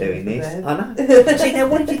have been doing this. I know. See, now,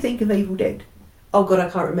 what did you think of Evil Dead? Oh God, I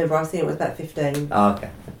can't remember. I seen it was about 15. Oh, okay.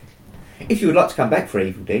 If you would like to come back for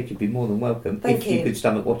Evil Dead, you'd be more than welcome. Thank if you. you could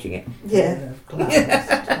stomach watching it. Yeah.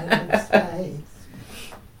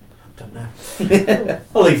 Don't know.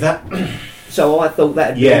 I'll leave that. So I thought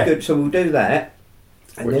that'd be good. So we'll do that.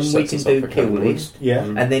 And then we can do Kill List. Yeah.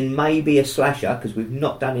 And then maybe a slasher, because we've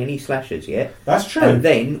not done any slashers yet. That's true. And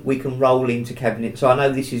then we can roll into Cabinet. So I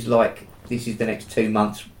know this is the next 2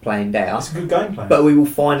 months planned out. It's a good game plan. But we will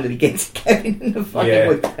finally get to Cabin in the fucking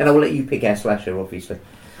Woods. And I will let you pick our slasher, obviously.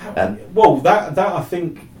 Well, that I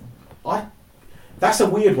think... that's a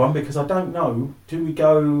weird one, because I don't know. Do we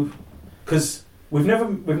go... Because we've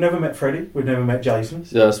never met Freddy. We've never met Jason.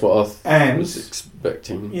 Yeah, that's what I was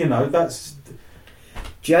expecting. That's...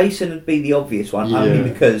 Jason would be the obvious one, only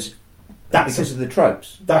because of the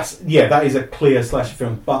tropes. That is a clear slasher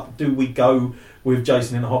film. But do we go with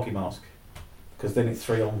Jason in a hockey mask? Because then it's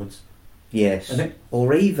 3 onwards. Yes,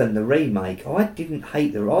 or even the remake. I didn't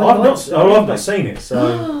hate the remake. I've not seen it,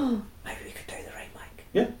 so maybe we could do the remake.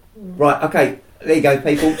 Yeah. Right. Okay. There you go,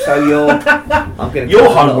 people. So your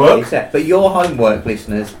homework. But your homework,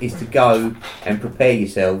 listeners, is to go and prepare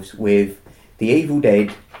yourselves with the Evil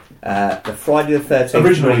Dead. The Friday the 13th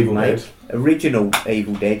original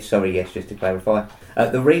Evil Dead. Sorry, yes, just to clarify,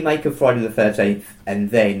 the remake of Friday the 13th,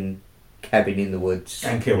 and then Cabin in the Woods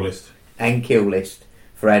And Kill List.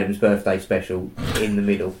 For Adam's birthday special in the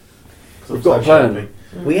middle. We've got a plan.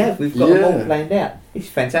 We've got them all planned out. It's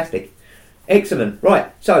fantastic. Excellent.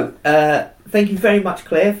 Right, so thank you very much,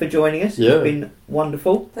 Claire, for joining us. Yeah. It's been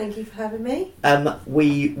wonderful. Thank you for having me.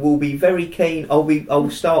 We will be very keen. I'll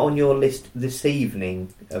start on your list this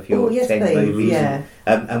evening of your 10 movies. Yeah.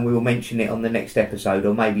 And we will mention it on the next episode,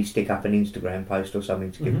 or maybe stick up an Instagram post or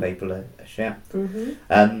something to give people a shout.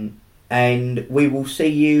 Mm-hmm. And we will see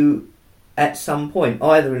you at some point,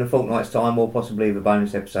 either in a fortnight's time or possibly with a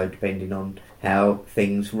bonus episode, depending on how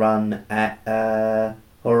things run at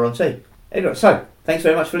Horror on Sea. Anyway, so thanks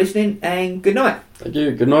very much for listening, and good night. Thank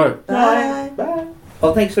you. Good night. Bye. Bye.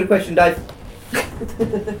 Oh, thanks for the question, Dave.